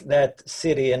fight that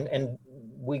city and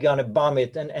we're gonna bomb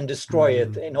it and destroy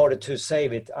it in order to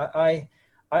save it.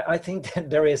 I think that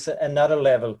there is another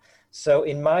level. So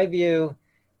in my view,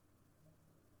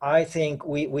 I think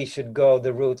we should go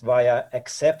the route via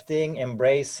accepting,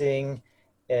 embracing,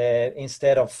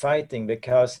 instead of fighting,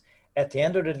 because at the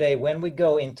end of the day, when we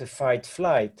go into fight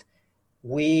flight,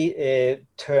 we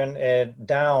turn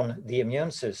down the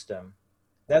immune system.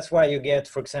 That's why you get,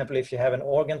 for example, if you have an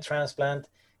organ transplant,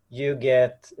 you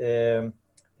get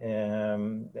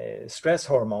stress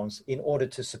hormones in order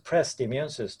to suppress the immune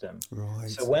system. Right.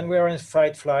 So when we're in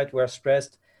fight flight, we're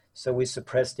stressed, so we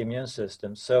suppress the immune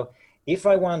system. So if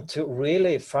I want to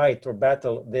really fight or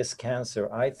battle this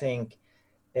cancer, I think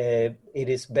it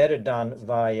is better done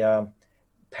via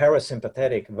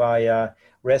parasympathetic, via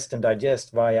rest and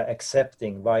digest, via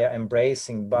accepting, via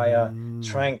embracing, via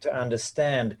trying to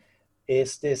understand,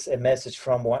 is this a message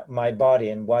from my body,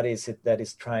 and what is it that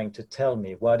is trying to tell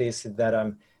me? What is it that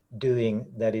I'm doing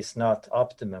that is not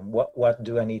optimum? What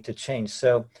do I need to change?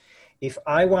 So if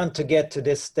I want to get to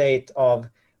this state of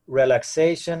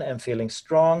relaxation and feeling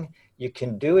strong, you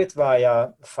can do it via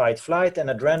fight, flight, and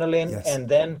adrenaline, Yes. and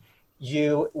then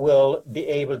you will be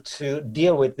able to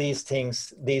deal with these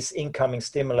things, these incoming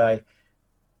stimuli,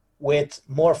 with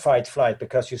more fight, flight,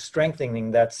 because you're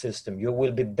strengthening that system. You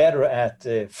will be better at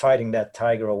fighting that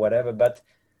tiger or whatever. But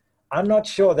I'm not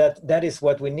sure that that is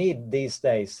what we need these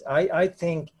days. I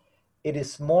think it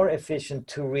is more efficient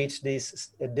to reach this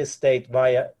state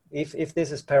via, if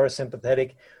this is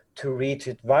parasympathetic, to reach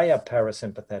it via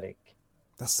parasympathetic.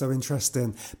 That's so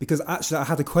interesting, because actually I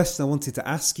had a question I wanted to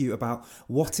ask you about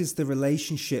what is the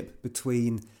relationship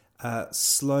between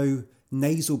slow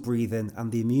nasal breathing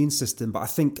and the immune system, but I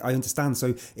think I understand.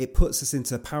 So it puts us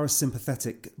into a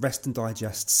parasympathetic rest and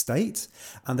digest state,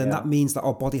 and then that means that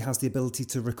our body has the ability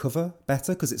to recover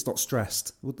better because it's not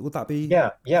stressed. Would that be?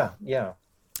 Yeah.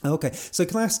 Okay, so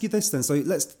can I ask you this then? So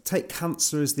let's take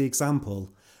cancer as the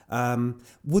example.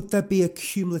 Would there be a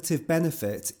cumulative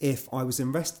benefit if I was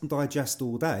in rest and digest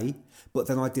all day, but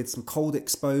then I did some cold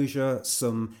exposure,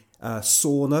 some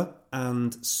sauna,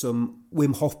 and some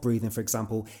Wim Hof breathing, for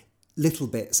example, little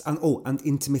bits, and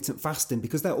intermittent fasting,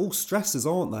 because they're all stressors,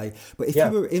 aren't they? But if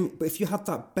you had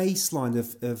that baseline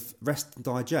of rest and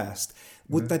digest,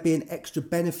 would there be an extra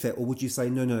benefit, or would you say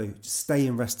no, stay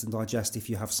in rest and digest if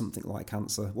you have something like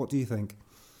cancer? What do you think?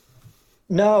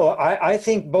 No, I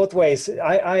think both ways.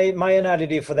 My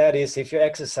analogy for that is, if you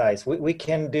exercise, we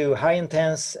can do high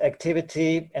intense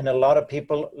activity, and a lot of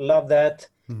people love that.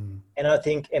 And I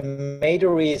think a major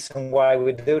reason why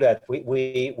we do that,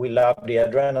 we love the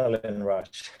adrenaline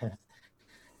rush.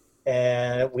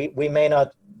 And we may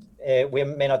not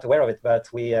aware of it, but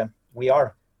we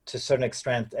are to a certain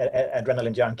extent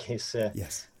adrenaline junkies.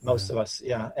 Yes, most of us.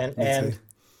 Yeah, Me and too.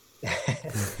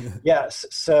 yes,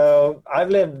 so I've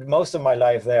lived most of my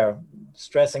life there,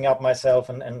 stressing up myself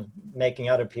and making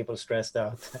other people stressed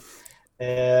out.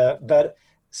 But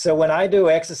so when I do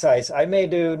exercise, I may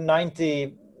do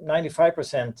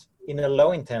 95% in a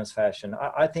low intense fashion.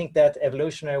 I think that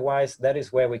evolutionary wise, that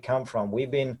is where we come from. We've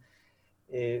been,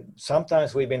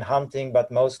 sometimes we've been hunting,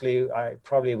 but mostly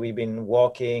we've been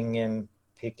walking and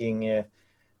picking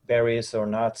berries or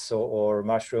nuts or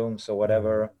mushrooms or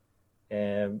whatever.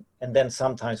 And then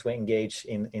sometimes we engage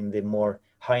in the more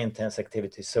high intense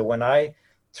activities. So when I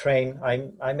train,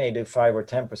 I may do 5 or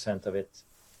 10% of it.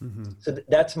 So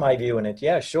that's my view on it.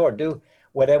 Yeah, sure, do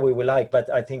whatever we like, but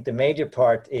I think the major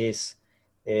part is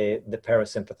the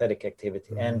parasympathetic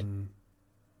activity. And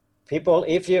people,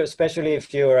 especially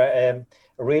if you're a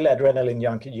real adrenaline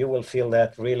junkie, you will feel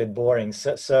that really boring.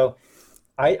 So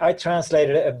I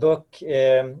translated a book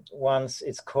once.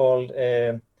 It's called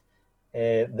the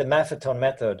Maffetone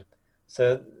Method.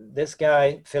 So this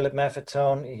guy, Philip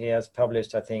Maffetone, he has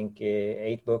published, I think,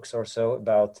 8 books or so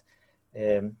about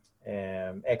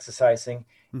exercising,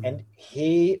 and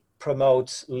he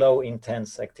promotes low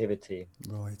intense activity.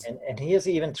 Right. And he has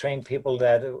even trained people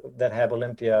that have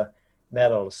Olympia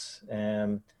medals,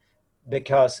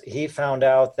 because he found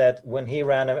out that when he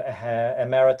ran a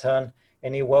marathon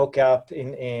and he woke up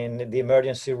in the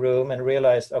emergency room and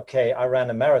realized, okay, I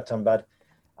ran a marathon, but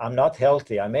I'm not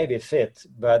healthy. I may be fit,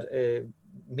 but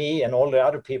me and all the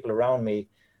other people around me,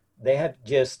 they had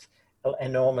just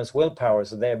enormous willpower,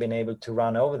 so they have been able to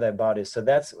run over their bodies. So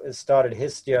that's started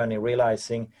his journey,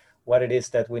 realizing what it is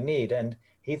that we need. And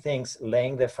he thinks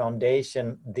laying the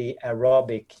foundation, the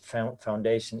aerobic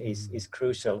foundation is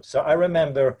crucial. So I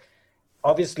remember,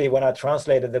 obviously, when I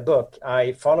translated the book,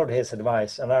 I followed his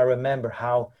advice, and I remember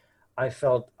how I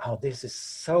felt, oh, this is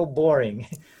so boring.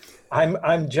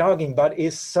 I'm jogging, but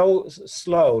it's so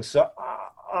slow. So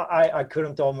I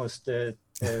couldn't almost bear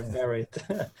it.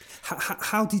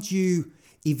 How did you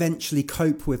eventually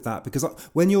cope with that? Because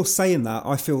when you're saying that,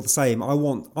 I feel the same. I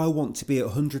want to be at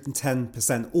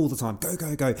 110% all the time.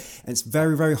 Go. And it's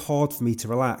very, very hard for me to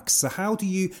relax. So how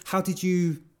did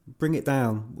you bring it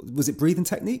down? Was it breathing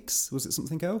techniques? Was it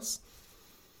something else?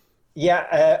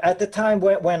 Yeah, at the time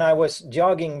when I was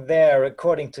jogging there,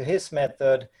 according to his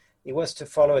method, it was to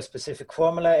follow a specific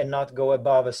formula and not go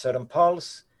above a certain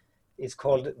pulse. It's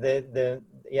called the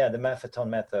Maffetone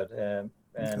method,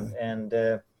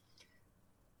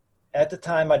 At the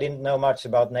time, I didn't know much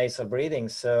about nasal breathing,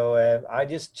 so I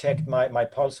just checked my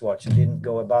pulse watch and didn't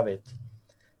go above it.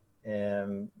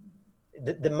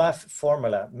 The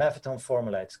Maffetone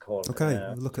formula, it's called.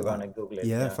 Okay, look at that. Want to Google it.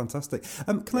 Yeah, fantastic.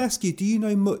 Can I ask you, do you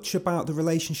know much about the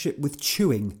relationship with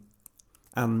chewing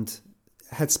and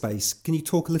headspace? Can you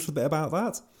talk a little bit about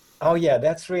that? Oh yeah,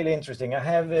 that's really interesting. I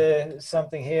have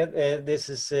something here. This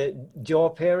is Jaw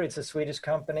Pair. It's a Swedish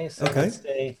company, so it's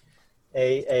a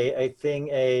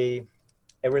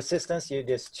resistance. You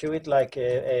just chew it like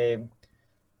a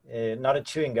not a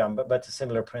chewing gum, but a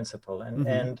similar principle.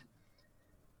 And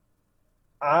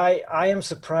I am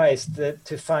surprised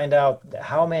to find out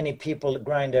how many people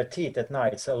grind their teeth at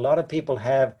night. So a lot of people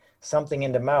have something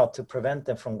in the mouth to prevent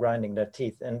them from grinding their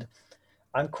teeth. And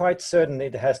I'm quite certain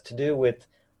it has to do with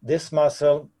this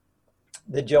muscle,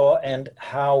 the jaw, and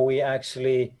how we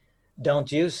actually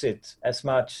don't use it as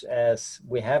much as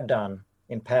we have done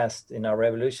in our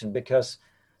revolution. Because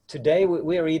today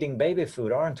we are eating baby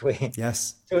food, aren't we?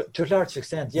 Yes. To a large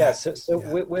extent, yes. So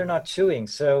we're not chewing.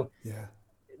 So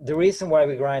the reason why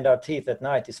we grind our teeth at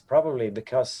night is probably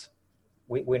because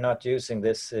we're not using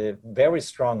this very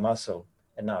strong muscle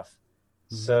enough.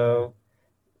 So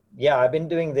I've been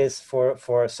doing this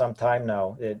for some time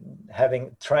now,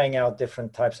 trying out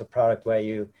different types of product where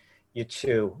you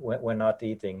chew when not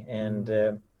eating, and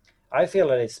I feel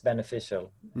that it's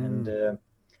beneficial. And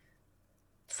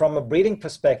from a breathing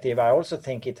perspective, I also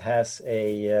think it has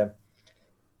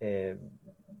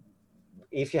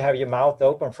if you have your mouth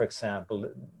open, for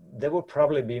example, there will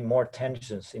probably be more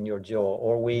tensions in your jaw.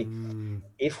 Or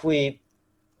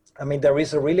there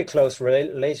is a really close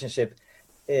relationship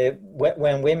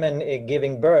when women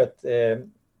giving birth.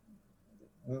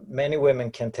 Many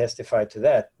women can testify to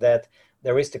that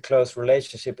there is the close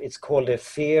relationship. It's called a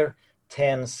fear,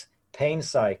 tense, pain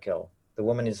cycle. The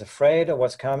woman is afraid of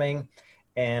what's coming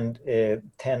and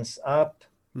tense up,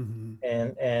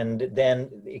 and then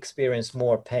experience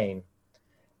more pain.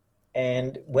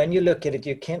 And when you look at it,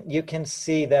 you can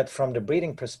see that from the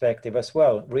breathing perspective as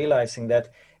well, realizing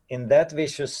that in that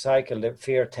vicious cycle, the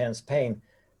fear, tense, pain,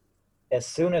 as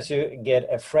soon as you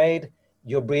get afraid,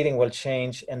 your breathing will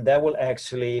change, and that will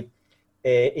actually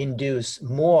induce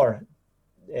more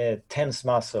tense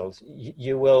muscles.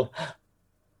 You will,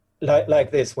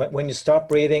 like this, when you stop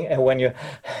breathing, and when you're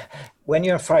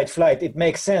in fight flight, it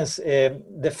makes sense.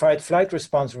 The fight flight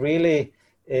response really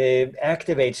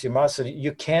activates your muscle.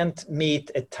 You can't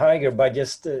meet a tiger by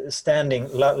just standing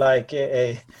like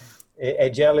a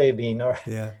jelly bean, or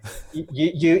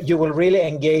you will really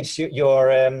engage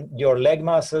your leg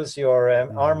muscles, your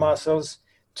arm muscles,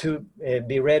 to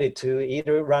be ready to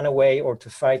either run away or to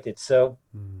fight it. So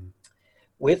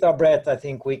with our breath, I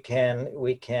think we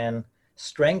can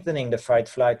strengthening the fight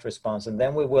flight response, and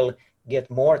then we will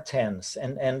get more tense.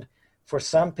 And for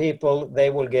some people, they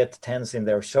will get tense in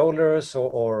their shoulders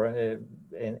or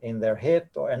in their hip,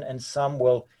 and some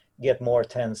will get more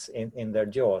tense in their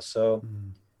jaw. So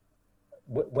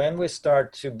when we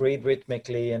start to breathe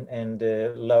rhythmically and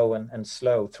low and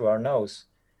slow through our nose,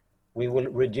 we will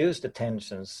reduce the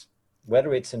tensions,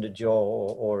 whether it's in the jaw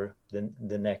or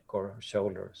the neck or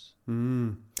shoulders.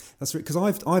 That's right,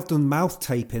 because I've done mouth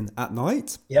taping at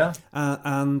night. Yeah.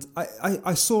 And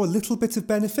I saw a little bit of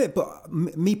benefit, but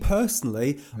me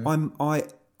personally, I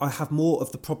have more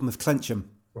of the problem of clenching.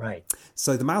 Right.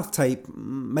 So the mouth tape,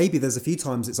 maybe there's a few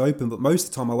times it's open, but most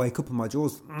of the time I wake up and my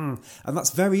jaw's, and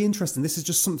that's very interesting. This is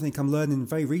just something I'm learning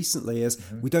very recently, is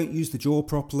we don't use the jaw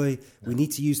properly. No. We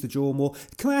need to use the jaw more.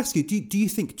 Can I ask you, do you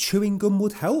think chewing gum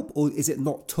would help, or is it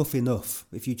not tough enough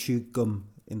if you chew gum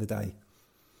in the day?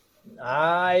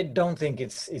 I don't think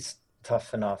it's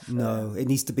tough enough. No, it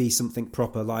needs to be something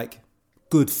proper, like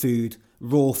good food,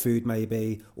 raw food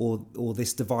maybe, or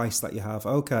this device that you have.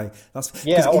 Okay, that's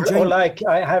or like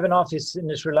I have an office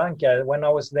in Sri Lanka. When I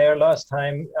was there last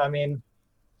time, I mean,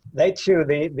 they chew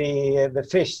the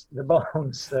fish, the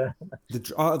bones.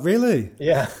 Really?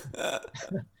 Yeah.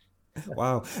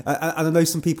 Wow. And I know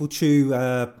some people chew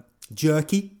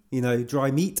jerky, dry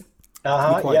meat.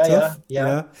 Quite tough.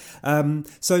 Yeah.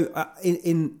 So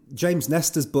in James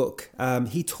Nestor's book,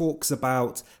 he talks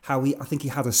about how I think he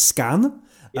had a scan.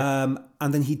 Yeah.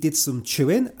 And then he did some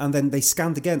chewing, and then they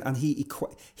scanned again, and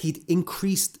he'd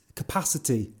increased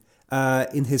capacity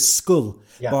in his skull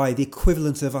by the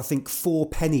equivalent of, I think, 4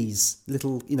 pennies,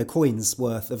 little coins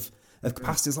worth of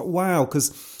capacity. It's like, wow,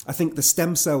 because I think the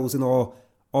stem cells in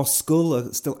our skull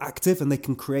are still active, and they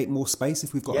can create more space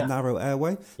if we've got a narrow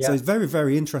airway. Yeah. So it's very,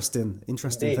 very interesting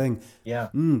Indeed. Thing. Yeah.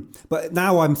 But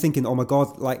now I'm thinking, oh my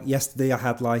God, like yesterday I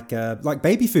had like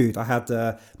baby food. I had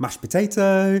mashed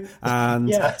potato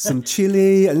and some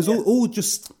chili, and it was all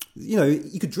just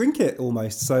you could drink it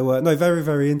almost. So no, very,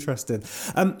 very interesting.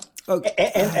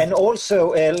 And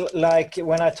also, like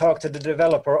when I talked to the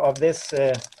developer of this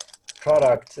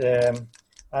product,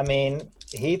 I mean,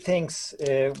 he thinks,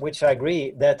 which I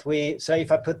agree, that we say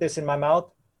if I put this in my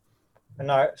mouth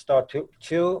and I start to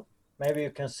chew, maybe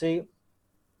you can see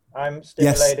I'm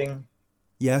stimulating.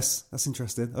 Yes, that's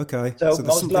interesting. Okay. So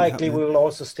most likely happening. we will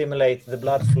also stimulate the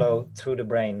blood flow through the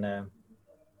brain.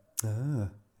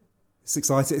 It's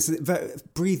exciting.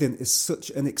 Breathing is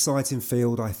such an exciting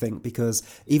field, I think, because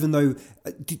even though,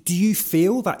 do you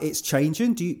feel that it's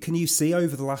changing? Can you see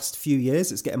over the last few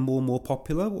years it's getting more and more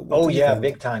popular? What do you think?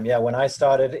 Big time. Yeah, when I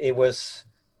started, it was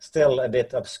still a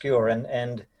bit obscure,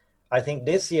 and I think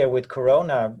this year with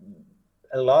Corona,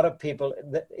 a lot of people.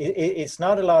 It's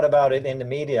not a lot about it in the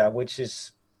media, which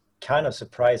is kind of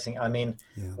surprising. I mean,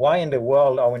 why in the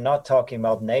world are we not talking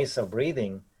about nasal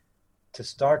breathing to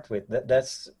start with?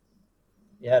 That's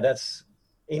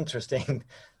interesting.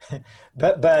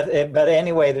 but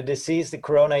anyway, the disease, the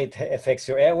corona, it affects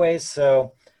your airways.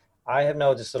 So I have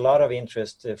noticed a lot of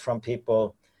interest from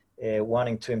people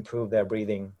wanting to improve their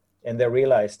breathing, and they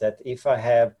realize that if I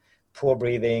have poor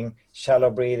breathing, shallow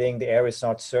breathing, the air is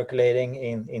not circulating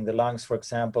in the lungs, for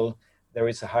example, there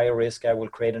is a higher risk I will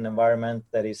create an environment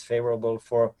that is favorable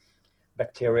for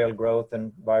bacterial growth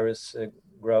and virus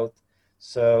growth.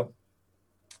 So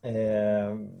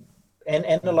and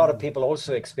a lot of people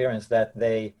also experience that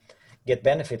they get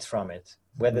benefits from it.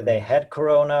 Whether they had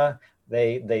corona,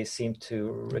 they seem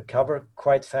to recover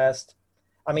quite fast.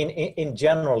 I mean, in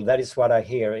general, that is what I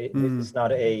hear. It's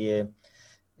not a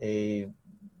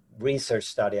research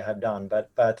study I have done,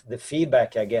 but the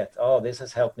feedback I get, this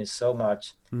has helped me so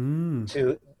much.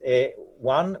 To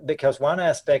because one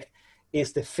aspect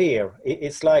is the fear.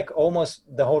 It's like almost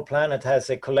the whole planet has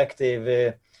a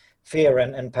collective fear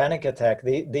and panic attack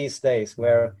these days,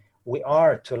 where we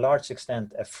are to a large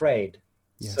extent afraid.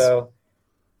 Yes. So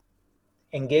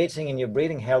engaging in your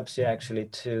breathing helps you actually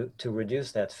to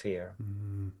reduce that fear.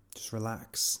 Just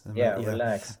relax.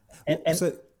 Relax.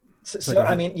 So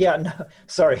I mean, no,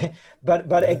 sorry,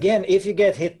 but again, if you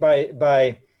get hit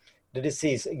by the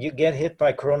disease, you get hit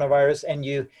by coronavirus, and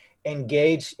you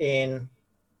engage in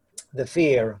the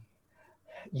fear,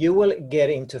 you will get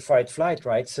into fight flight,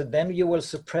 right? So then you will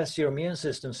suppress your immune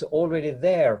system. So already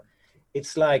there,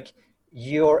 it's like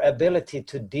your ability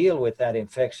to deal with that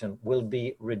infection will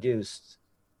be reduced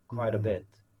quite a bit.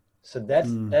 So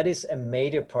that is a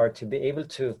major part to be able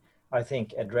to, I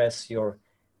think, address your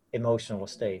emotional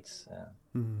states.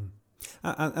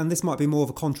 And this might be more of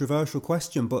a controversial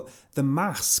question, but the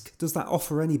mask, does that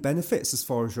offer any benefits as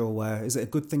far as you're aware? Is it a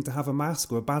good thing to have a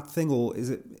mask or a bad thing, or is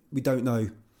it, we don't know?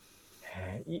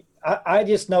 I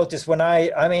just noticed when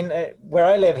where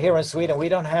I live here in Sweden, we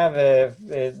don't have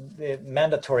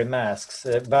mandatory masks,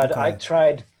 but I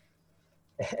tried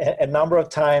a number of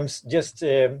times just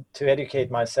to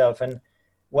educate myself. And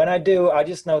when I do, I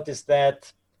just noticed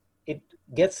that it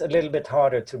gets a little bit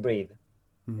harder to breathe.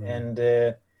 And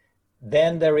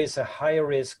then there is a higher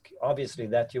risk, obviously,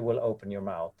 that you will open your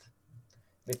mouth.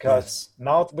 Because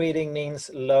mouth breathing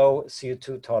means low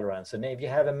CO2 tolerance. And if you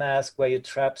have a mask where you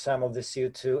trap some of the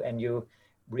CO2 and you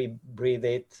breathe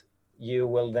it, you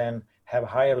will then have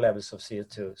higher levels of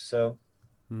CO2. So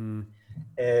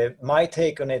my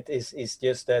take on it is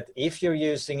just that if you're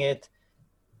using it,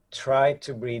 try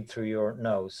to breathe through your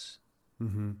nose.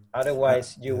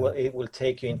 Otherwise, it will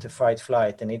take you into fight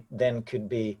flight, and it then could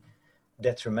be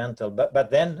detrimental.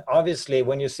 But then obviously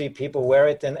when you see people wear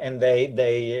it and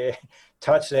they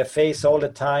touch their face all the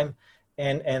time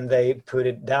and they put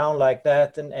it down like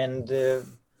that, and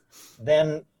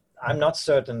then I'm not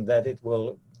certain that it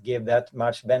will give that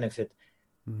much benefit,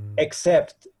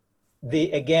 except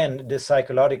the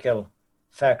psychological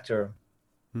factor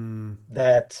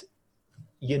that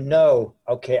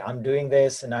okay, I'm doing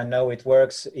this and I know it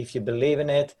works. If you believe in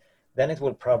it, then it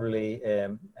will probably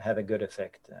have a good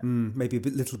effect. Maybe a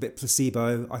little bit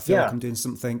placebo. I feel like I'm doing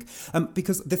something.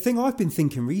 Because the thing I've been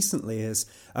thinking recently is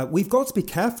we've got to be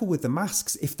careful with the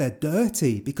masks if they're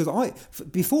dirty. Because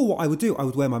before what I would do, I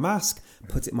would wear my mask,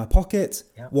 put it in my pocket,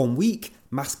 1 week,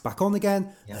 mask back on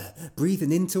again,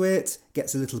 breathing into it,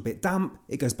 gets a little bit damp,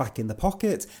 it goes back in the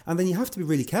pocket. And then you have to be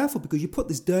really careful because you put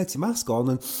this dirty mask on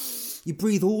and you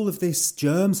breathe all of this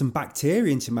germs and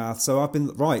bacteria into your mouth. So I've been,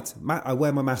 I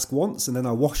wear my mask once and then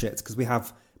I wash it, because we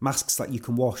have masks that you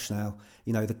can wash now,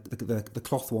 the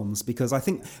cloth ones, because I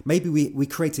think maybe we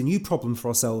create a new problem for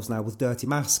ourselves now with dirty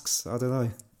masks. I don't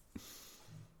know.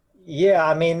 Yeah,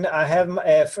 I mean, I have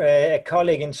a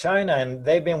colleague in China, and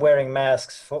they've been wearing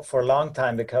masks for a long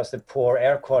time because of the poor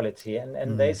air quality.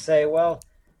 And they say, well,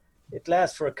 it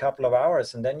lasts for a couple of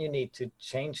hours, and then you need to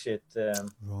change it.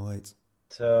 Right.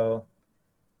 So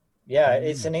yeah,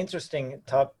 it's an interesting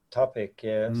topic.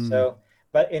 So,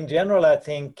 but in general, I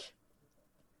think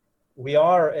we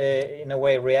are in a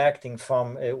way reacting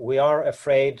from, we are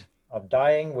afraid of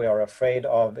dying, we are afraid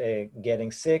of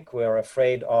getting sick, we are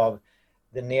afraid of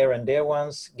the near and dear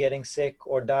ones getting sick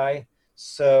or die.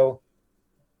 So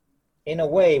in a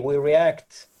way, we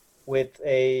react with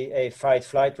a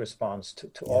fight-flight response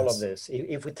to all of this.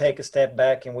 If we take a step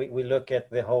back and we look at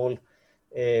the whole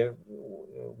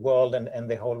world and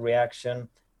the whole reaction,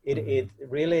 it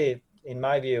really, in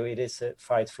my view, it is a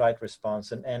fight-flight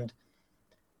response. And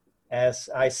as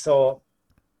I saw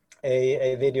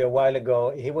a video a while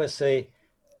ago, he was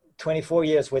 24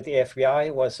 years with the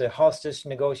FBI, was a hostage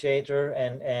negotiator,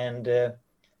 and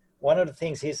one of the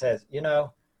things he says,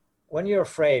 when you're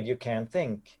afraid, you can't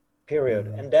think, period.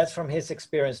 And that's from his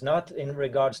experience, not in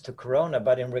regards to Corona,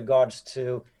 but in regards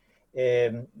to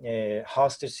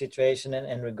hostage situation and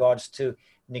in regards to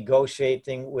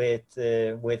negotiating with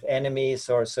enemies.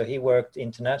 Or so he worked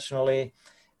internationally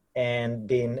and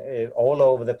been all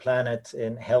over the planet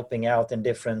and helping out in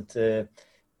different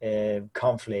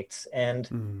conflicts.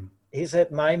 And he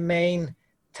said, my main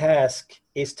task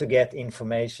is to get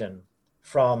information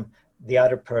from the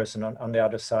other person on the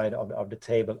other side of the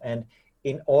table. And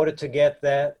in order to get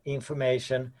that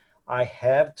information, I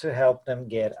have to help them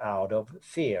get out of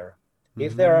fear.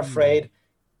 If they're afraid,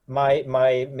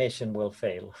 my mission will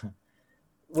fail,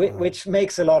 which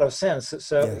makes a lot of sense.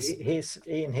 So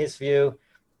in his view,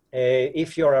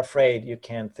 if you're afraid, you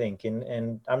can't think.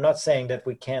 And I'm not saying that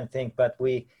we can't think, but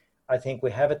I think we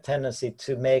have a tendency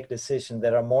to make decisions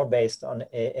that are more based on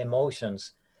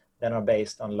emotions than are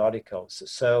based on logical.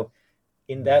 So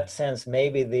in that sense,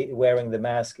 maybe wearing the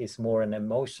mask is more an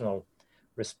emotional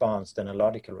response than a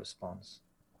logical response.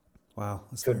 Wow,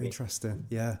 that's very interesting.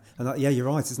 Yeah, and you're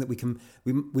right, isn't it?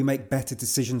 We make better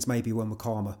decisions maybe when we're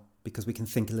calmer, because we can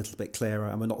think a little bit clearer,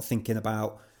 and we're not thinking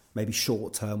about maybe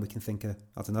short term. We can think, I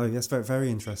don't know. That's very, very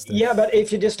interesting. Yeah, but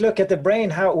if you just look at the brain,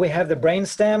 how we have the brain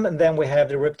stem, and then we have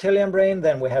the reptilian brain,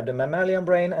 then we have the mammalian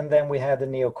brain, and then we have the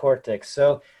neocortex.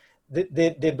 So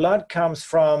the blood comes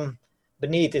from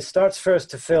beneath. It starts first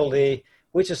to fill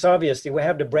which is obviously, we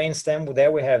have the brain stem,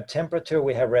 there we have temperature,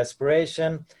 we have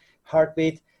respiration,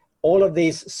 heartbeat, all of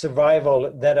these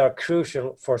survival that are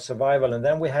crucial for survival. And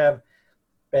then we have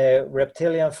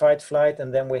reptilian, fight, flight,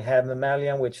 and then we have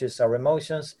mammalian, which is our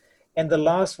emotions. And the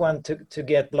last one to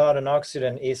get blood and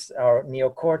oxygen is our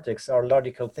neocortex, our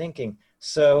logical thinking.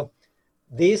 So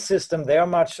these systems, they are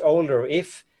much older.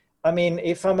 If I'm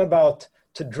about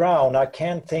to drown, I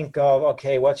can't think of,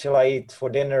 okay, what shall I eat for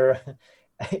dinner?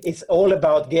 It's all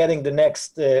about getting the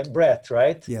next breath,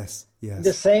 right? Yes.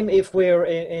 The same if we're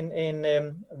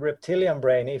in reptilian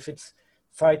brain, if it's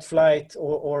fight, flight,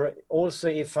 or also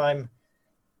if I'm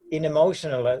in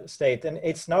emotional state. And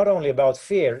it's not only about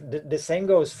fear. The same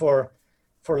goes for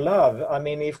love. I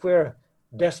mean, if we're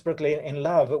desperately in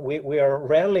love, we are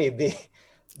rarely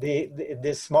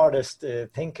the smartest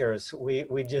thinkers.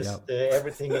 We just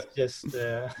everything is just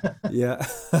yeah,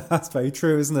 that's very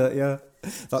true, isn't it? Yeah,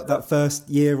 that first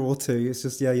year or two, it's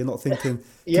just you're not thinking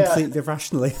completely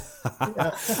rationally.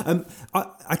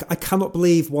 I cannot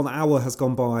believe 1 hour has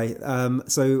gone by.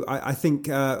 So I think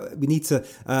we need to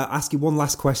ask you one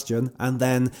last question, and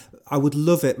then I would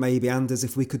love it, maybe, Anders,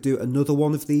 if we could do another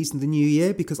one of these in the new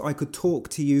year, because I could talk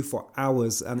to you for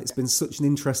hours, and it's been such an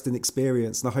interesting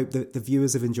experience, and I hope that the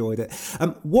viewers have enjoyed it.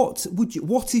 What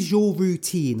is your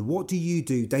routine? What do you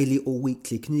do daily or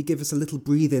weekly? Can you give us a little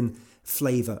breathing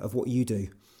flavour of what you do?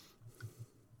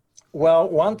 Well,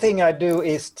 one thing I do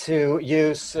is to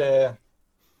use the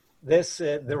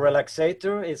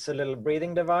relaxator. It's a little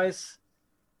breathing device.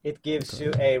 It gives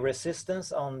you a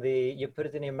resistance you put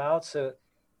it in your mouth, so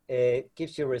it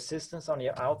gives you resistance on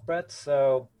your out breath.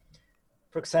 So,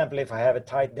 for example, if I have a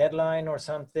tight deadline or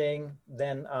something,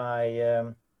 then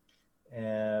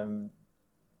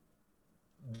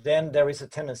then there is a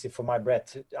tendency for my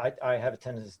breath. I have a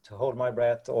tendency to hold my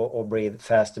breath or breathe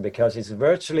faster, because it's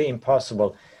virtually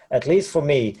impossible, at least for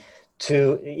me,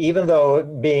 to, even though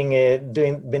been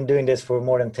doing this for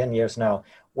more than 10 years now,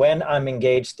 when I'm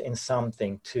engaged in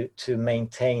something, to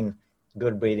maintain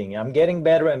good breathing. I'm getting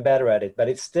better and better at it, but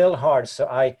it's still hard. So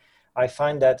I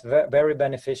find that very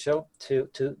beneficial to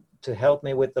help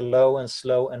me with the low and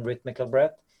slow and rhythmical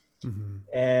breath. Mm-hmm.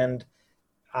 And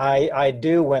I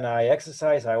do, when I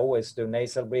exercise, I always do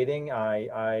nasal breathing.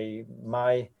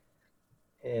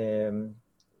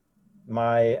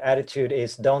 My attitude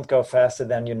is, don't go faster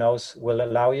than your nose will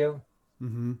allow you.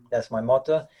 Mm-hmm. That's my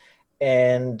motto.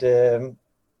 And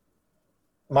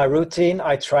my routine,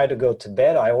 I try to go to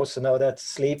bed. I also know that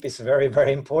sleep is very,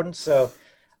 very important. So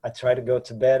I try to go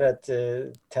to bed at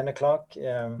 10 o'clock,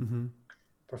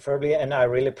 preferably. And I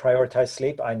really prioritize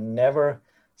sleep. I never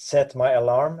set my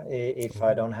alarm if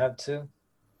I don't have to.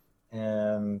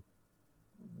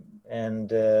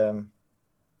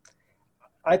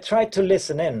 I try to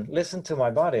listen to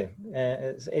my body.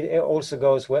 It also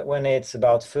goes when it's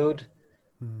about food,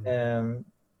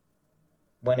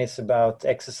 when it's about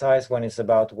exercise, when it's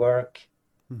about work.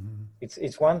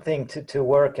 It's one thing to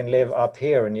work and live up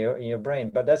here in your brain,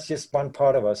 but that's just one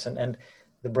part of us, and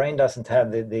the brain doesn't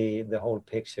have the whole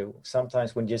picture.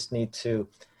 Sometimes we just need to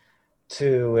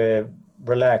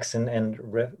relax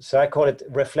so I call it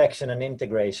reflection and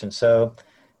integration. So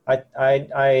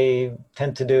I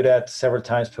tend to do that several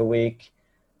times per week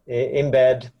in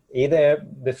bed, either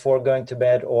before going to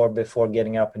bed or before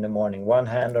getting up in the morning. One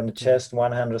hand on the chest,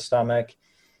 one hand on the stomach,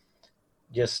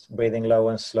 just breathing low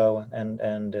and slow,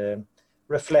 and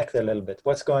reflect a little bit.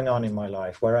 What's going on in my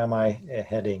life? Where am I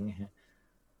heading?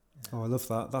 Oh, I love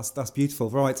that. That's beautiful.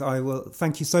 Right, I will.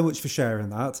 Thank you so much for sharing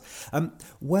that.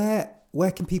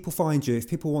 Where can people find you if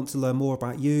people want to learn more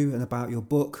about you and about your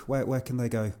book? Where can they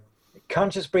go?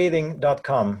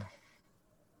 Consciousbreathing.com.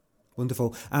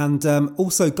 Wonderful. And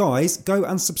also, guys, go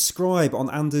and subscribe on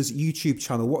Anders' YouTube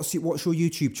channel. What's your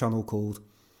YouTube channel called?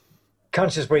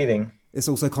 Conscious Breathing. It's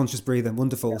also Conscious Breathing.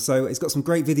 Wonderful. Yeah. So it's got some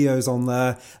great videos on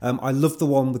there. I love the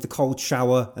one with the cold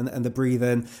shower and the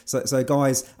breathing. So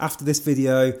guys, after this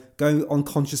video, go on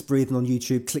Conscious Breathing on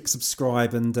YouTube, click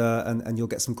subscribe, and you'll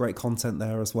get some great content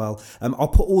there as well. I'll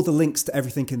put all the links to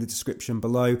everything in the description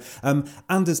below.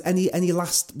 Anders, any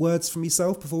last words from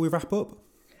yourself before we wrap up?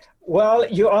 Well,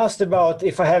 you asked about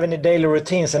if I have any daily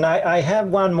routines, and I have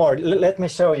one more. Let me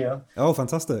show you. Oh,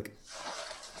 fantastic.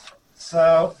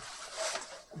 So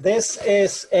this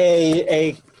is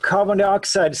a carbon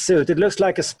dioxide suit. It looks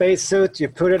like a space suit. You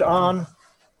put it on,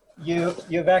 you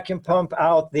vacuum pump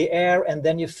out the air, and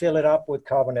then you fill it up with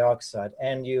carbon dioxide,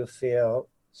 and you feel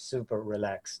super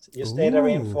relaxed. You stay there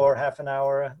in for half an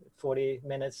hour, 40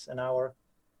 minutes, an hour.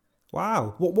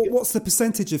 Wow. What's the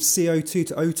percentage of CO2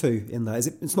 to O2 in there?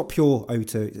 It's not pure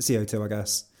O2, CO2, I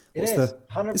guess. It is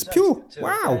 100%. It's pure. CO2.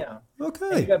 Wow. Yeah. Okay.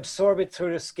 And you absorb it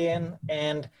through the skin,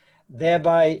 and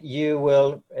thereby you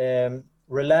will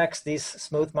relax these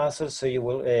smooth muscles, so you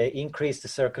will increase the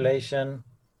circulation,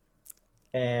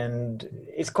 and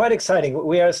it's quite exciting.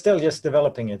 We are still just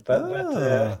developing it,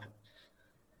 but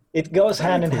it goes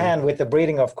hand in hand with the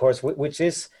breathing, of course, which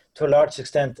is to a large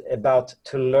extent about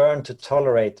to learn to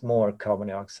tolerate more carbon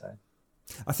dioxide.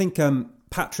 I think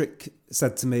Patrick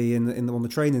said to me in one of the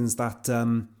trainings that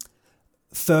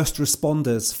first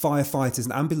responders, firefighters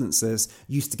and ambulances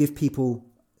used to give people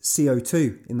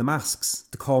CO2 in the masks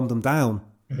to calm them down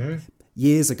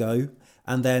years ago,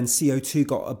 and then CO2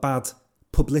 got a bad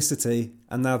publicity,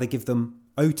 and now they give them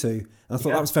O2. And I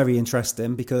thought that was very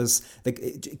interesting because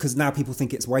now people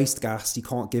think it's waste gas. You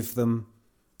can't give them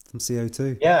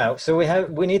CO2. Yeah, so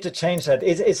we need to change that.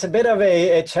 It's a bit of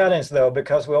a challenge though,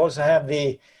 because we also have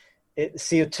the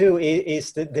CO2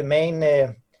 is the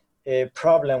main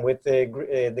problem with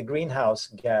the greenhouse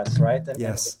gas, right? And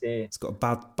yes, it's got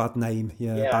a bad name.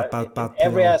 Yeah, bad.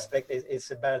 Every aspect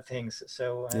is a bad thing.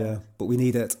 So yeah, but we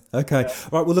need it. Okay,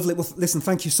 right. Well, lovely. Well, listen,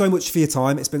 thank you so much for your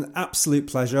time. It's been an absolute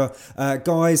pleasure,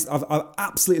 guys. I've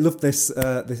absolutely loved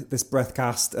this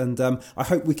Breathcast, and I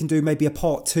hope we can do maybe a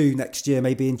part 2 next year,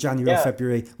 maybe in January or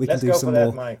February. We can do some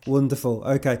more. Mike. Wonderful.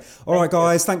 Okay. All right,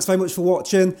 guys. Thanks very much for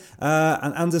watching,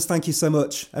 and Anders, thank you so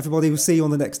much. Everybody, we'll see you on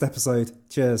the next episode.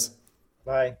 Cheers.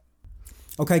 Bye.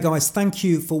 Okay, guys, thank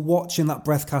you for watching that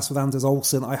Breathcast with Anders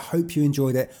Ollson. I hope you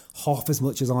enjoyed it half as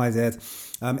much as I did.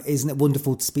 Isn't it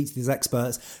wonderful to speak to these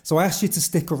experts? So I asked you to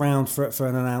stick around for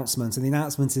an announcement, and the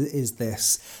announcement is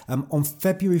this. On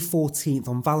February 14th,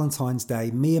 on Valentine's Day,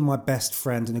 me and my best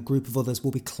friend and a group of others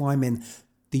will be climbing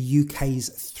the UK's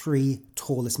 3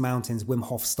 tallest mountains, Wim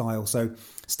Hof style. So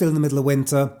still in the middle of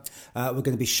winter. We're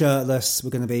going to be shirtless. We're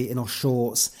going to be in our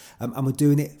shorts. And we're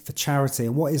doing it for charity.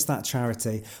 And what is that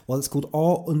charity? Well, it's called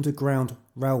Our Underground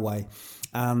Railway.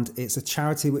 And it's a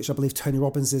charity which I believe Tony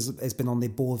Robbins has been on the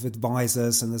board of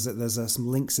advisors. And there's some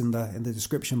links in the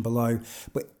description below.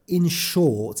 But in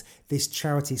short, this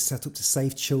charity is set up to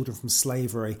save children from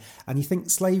slavery. And you think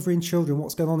slavery and children,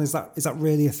 what's going on? Is that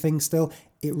really a thing still?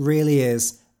 It really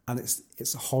is. And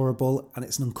it's horrible, and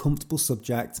it's an uncomfortable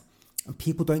subject, and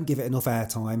people don't give it enough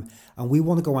airtime. And we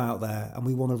want to go out there and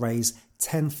we want to raise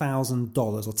 $10,000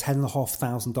 or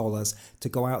 $10,500 to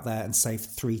go out there and save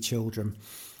 3 children.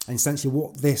 And essentially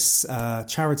what this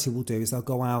charity will do is they'll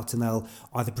go out and they'll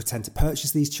either pretend to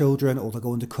purchase these children or they'll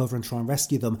go undercover and try and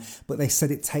rescue them. But they said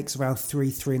it takes around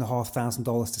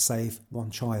 $3,500 to save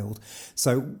one child.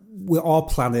 So our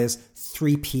plan is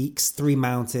 3 peaks, 3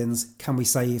 mountains. Can we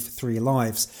save 3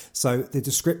 lives? So the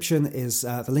description is,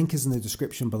 the link is in the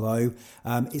description below.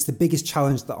 It's the biggest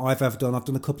challenge that I've ever done. I've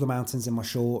done a couple of mountains in my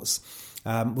shorts.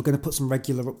 We're going to put some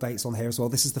regular updates on here as well.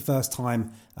 This is the first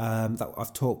time that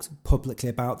I've talked publicly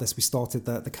about this. We started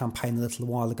the campaign a little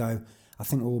while ago. I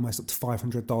think we're almost up to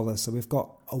 $500, so we've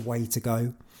got a way to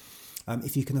go.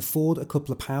 If you can afford a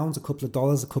couple of pounds, a couple of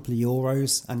dollars, a couple of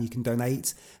euros, and you can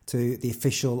donate to the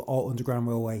official Art Underground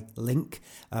Railway link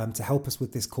to help us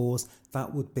with this cause,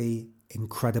 that would be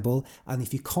incredible. And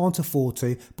if you can't afford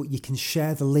to, but you can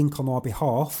share the link on our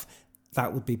behalf,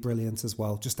 that would be brilliant as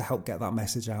well, just to help get that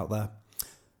message out there.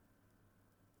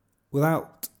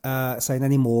 Without saying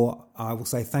any more, I will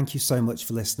say thank you so much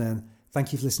for listening.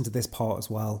 Thank you for listening to this part as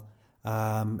well.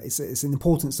 It's an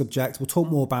important subject. We'll talk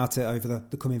more about it over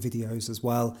the coming videos as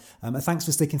well. And thanks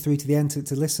for sticking through to the end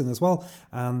to listen as well.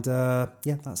 And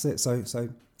yeah, that's it. So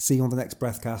see you on the next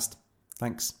Breathcast.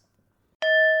 Thanks.